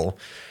Bible,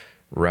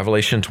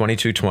 Revelation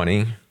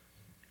 22:20,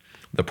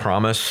 the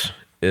promise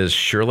is,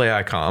 surely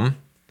I come.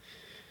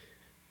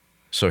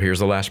 So here's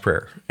the last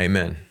prayer.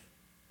 Amen.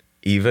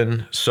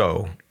 Even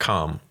so,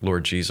 come,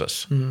 Lord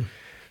Jesus. Man,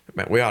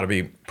 we ought to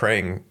be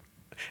praying.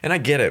 And I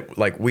get it.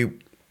 Like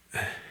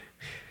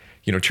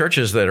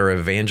churches that are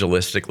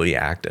evangelistically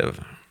active,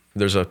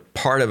 there's a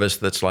part of us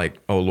that's like,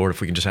 oh, Lord, if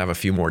we can just have a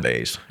few more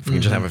days, if we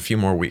can just have a few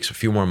more weeks, a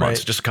few more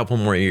months, just a couple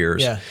more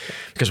years. Yeah.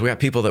 Because we have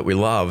people that we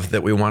love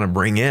that we want to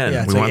bring in.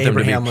 Yeah, we want them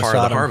to be part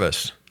of the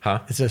harvest. Huh?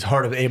 It's the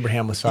heart of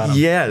Abraham with Sodom.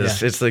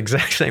 Yes, it's the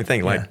exact same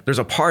thing. Like there's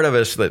a part of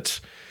us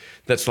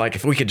that's like,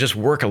 if we could just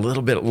work a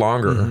little bit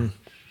longer.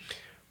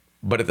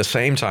 But at the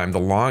same time, the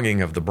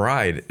longing of the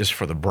bride is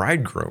for the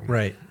bridegroom.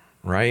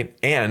 Right.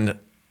 And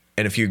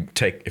if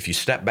you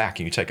step back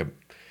and you take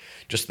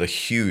just the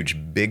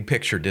huge, big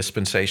picture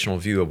dispensational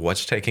view of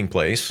what's taking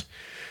place,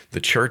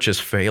 the church is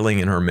failing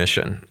in her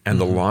mission. And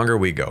the longer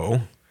we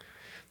go,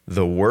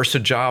 the worse a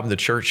job the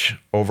church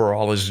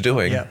overall is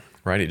doing.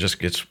 Right. It just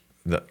gets,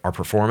 our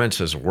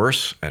performance is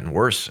worse and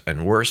worse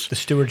and worse. The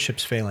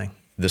stewardship's failing.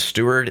 The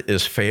steward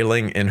is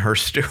failing in her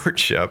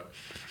stewardship.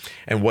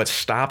 And what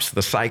stops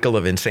the cycle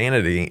of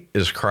insanity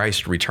is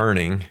Christ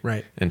returning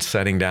and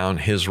setting down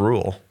his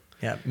rule.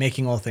 Yeah,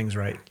 making all things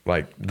right.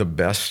 Like the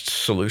best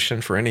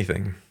solution for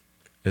anything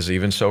is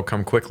even so,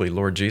 come quickly,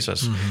 Lord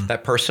Jesus.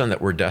 That person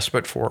that we're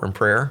desperate for in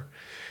prayer,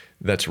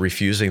 that's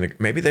refusing,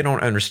 maybe they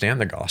don't understand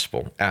the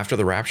gospel. After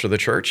the rapture of the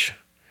church,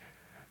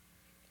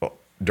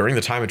 during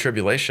the time of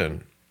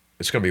tribulation,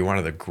 it's going to be one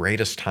of the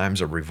greatest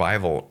times of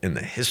revival in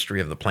the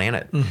history of the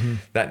planet.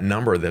 That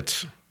number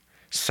that's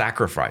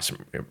sacrificed,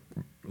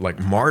 like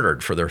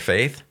martyred for their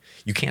faith,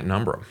 you can't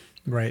number them.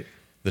 Right.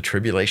 The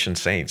tribulation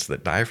saints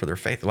that die for their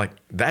faith, like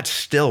that's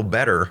still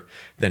better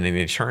than an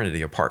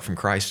eternity apart from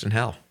Christ in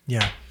hell.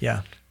 Yeah,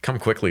 yeah. Come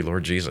quickly,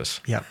 Lord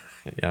Jesus. Yeah.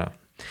 Yeah.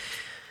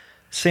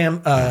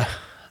 Sam,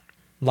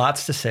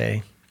 lots to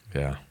say.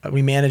 Yeah.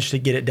 We managed to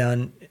get it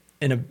done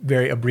in a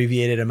very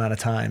abbreviated amount of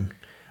time.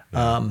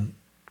 Yeah.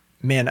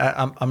 Man,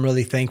 I'm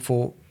really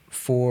thankful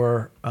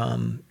for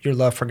your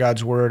love for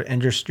God's word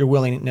and just your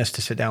willingness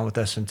to sit down with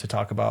us and to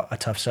talk about a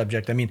tough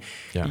subject. I mean,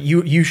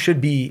 you should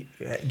be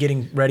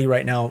getting ready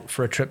right now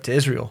for a trip to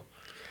Israel,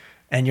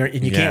 and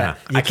you can't.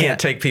 I can't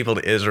take people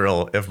to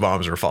Israel if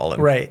bombs are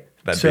falling. Right.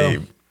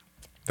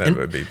 That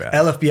would be bad.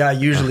 LFBI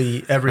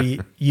usually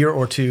every year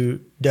or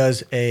two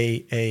does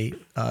we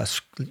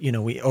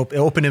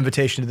open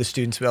invitation to the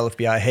students of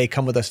LFBI. Hey,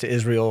 come with us to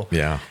Israel.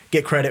 Yeah.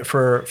 Get credit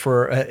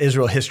for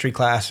Israel history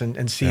class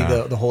and see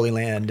the Holy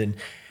Land.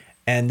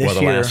 And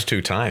this year, last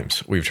two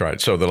times we've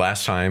tried. So the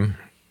last time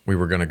we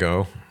were going to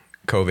go,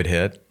 COVID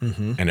hit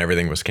and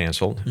everything was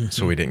canceled,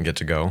 so we didn't get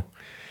to go.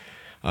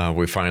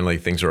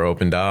 things are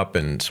opened up,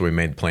 and so we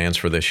made plans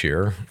for this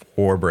year.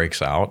 War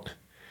breaks out.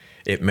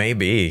 It may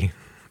be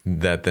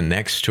that the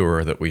next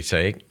tour that we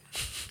take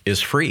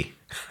is free.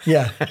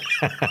 Yeah.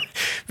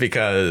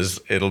 Because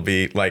it'll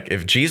be like,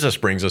 if Jesus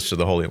brings us to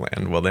the Holy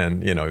Land, well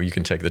then, you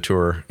can take the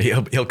tour.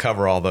 He'll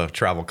cover all the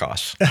travel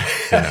costs.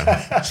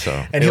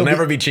 So and he'll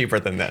never be cheaper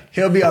than that.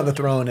 He'll be on the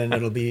throne, and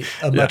it'll be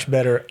a much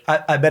better,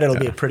 I bet it'll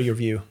be a prettier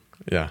view.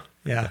 Yeah.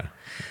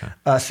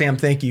 Sam,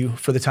 thank you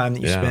for the time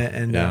that you spent,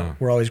 and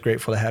we're always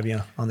grateful to have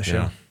you on the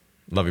show. Yeah.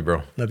 Love you,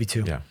 bro. Love you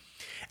too. Yeah.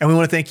 And we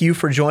want to thank you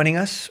for joining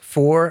us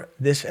for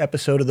this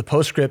episode of the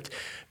Postscript.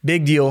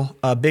 Big deal,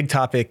 big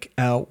topic.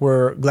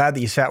 We're glad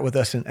that you sat with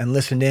us and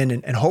listened in,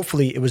 and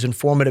hopefully it was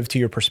informative to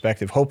your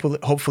perspective.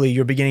 Hopefully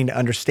you're beginning to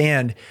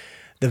understand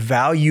the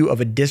value of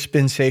a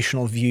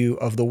dispensational view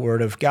of the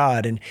Word of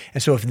God. And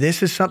so if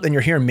this is something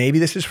you're hearing, maybe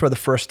this is for the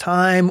first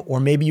time, or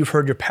maybe you've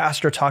heard your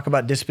pastor talk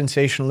about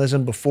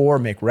dispensationalism before,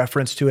 make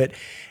reference to it,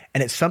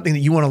 and it's something that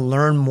you want to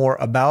learn more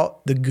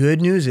about, the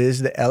good news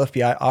is that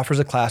LFBI offers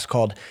a class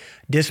called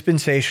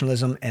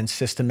Dispensationalism and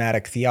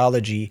Systematic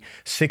Theology,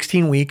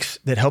 16 weeks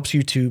that helps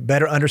you to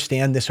better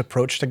understand this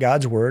approach to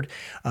God's Word,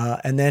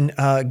 and then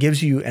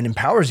gives you and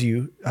empowers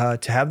you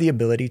to have the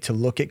ability to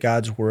look at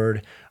God's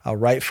Word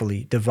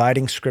rightfully,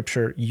 dividing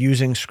Scripture,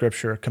 using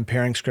Scripture,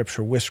 comparing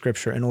Scripture with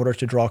Scripture in order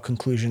to draw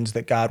conclusions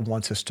that God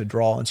wants us to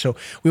draw. And so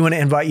we want to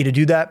invite you to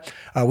do that.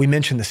 We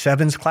mentioned the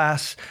Sevens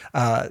class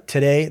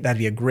today. That'd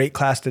be a great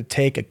class to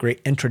take, a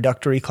great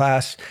introductory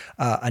class.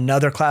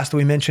 Another class that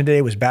we mentioned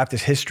today was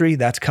Baptist history.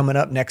 That's coming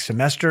up next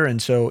semester. And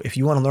so if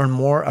you want to learn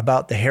more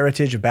about the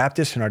heritage of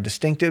Baptists and our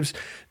distinctives,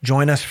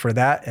 join us for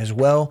that as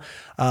well.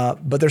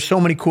 But there's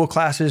so many cool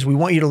classes. We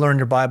want you to learn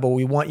your Bible.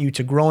 We want you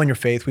to grow in your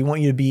faith. We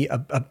want you to be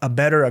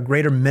a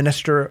greater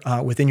minister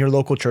within your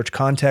local church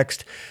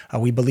context.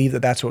 We believe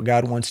that that's what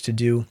God wants to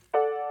do.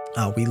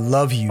 We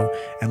love you,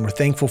 and we're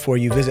thankful for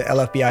you. Visit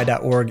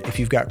lfbi.org if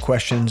you've got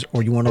questions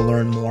or you want to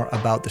learn more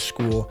about the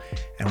school.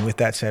 And with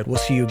that said, we'll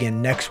see you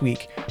again next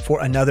week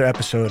for another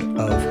episode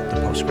of The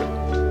Postscript.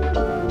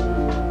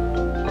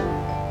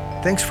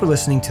 Thanks for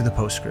listening to The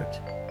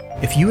Postscript.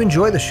 If you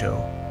enjoy the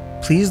show,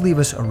 please leave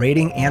us a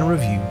rating and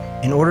review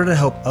in order to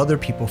help other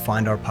people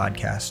find our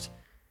podcast.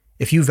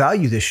 If you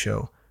value this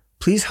show,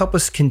 please help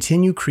us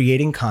continue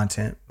creating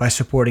content by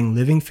supporting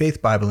Living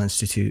Faith Bible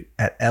Institute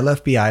at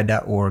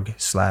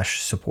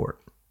lfbi.org/support.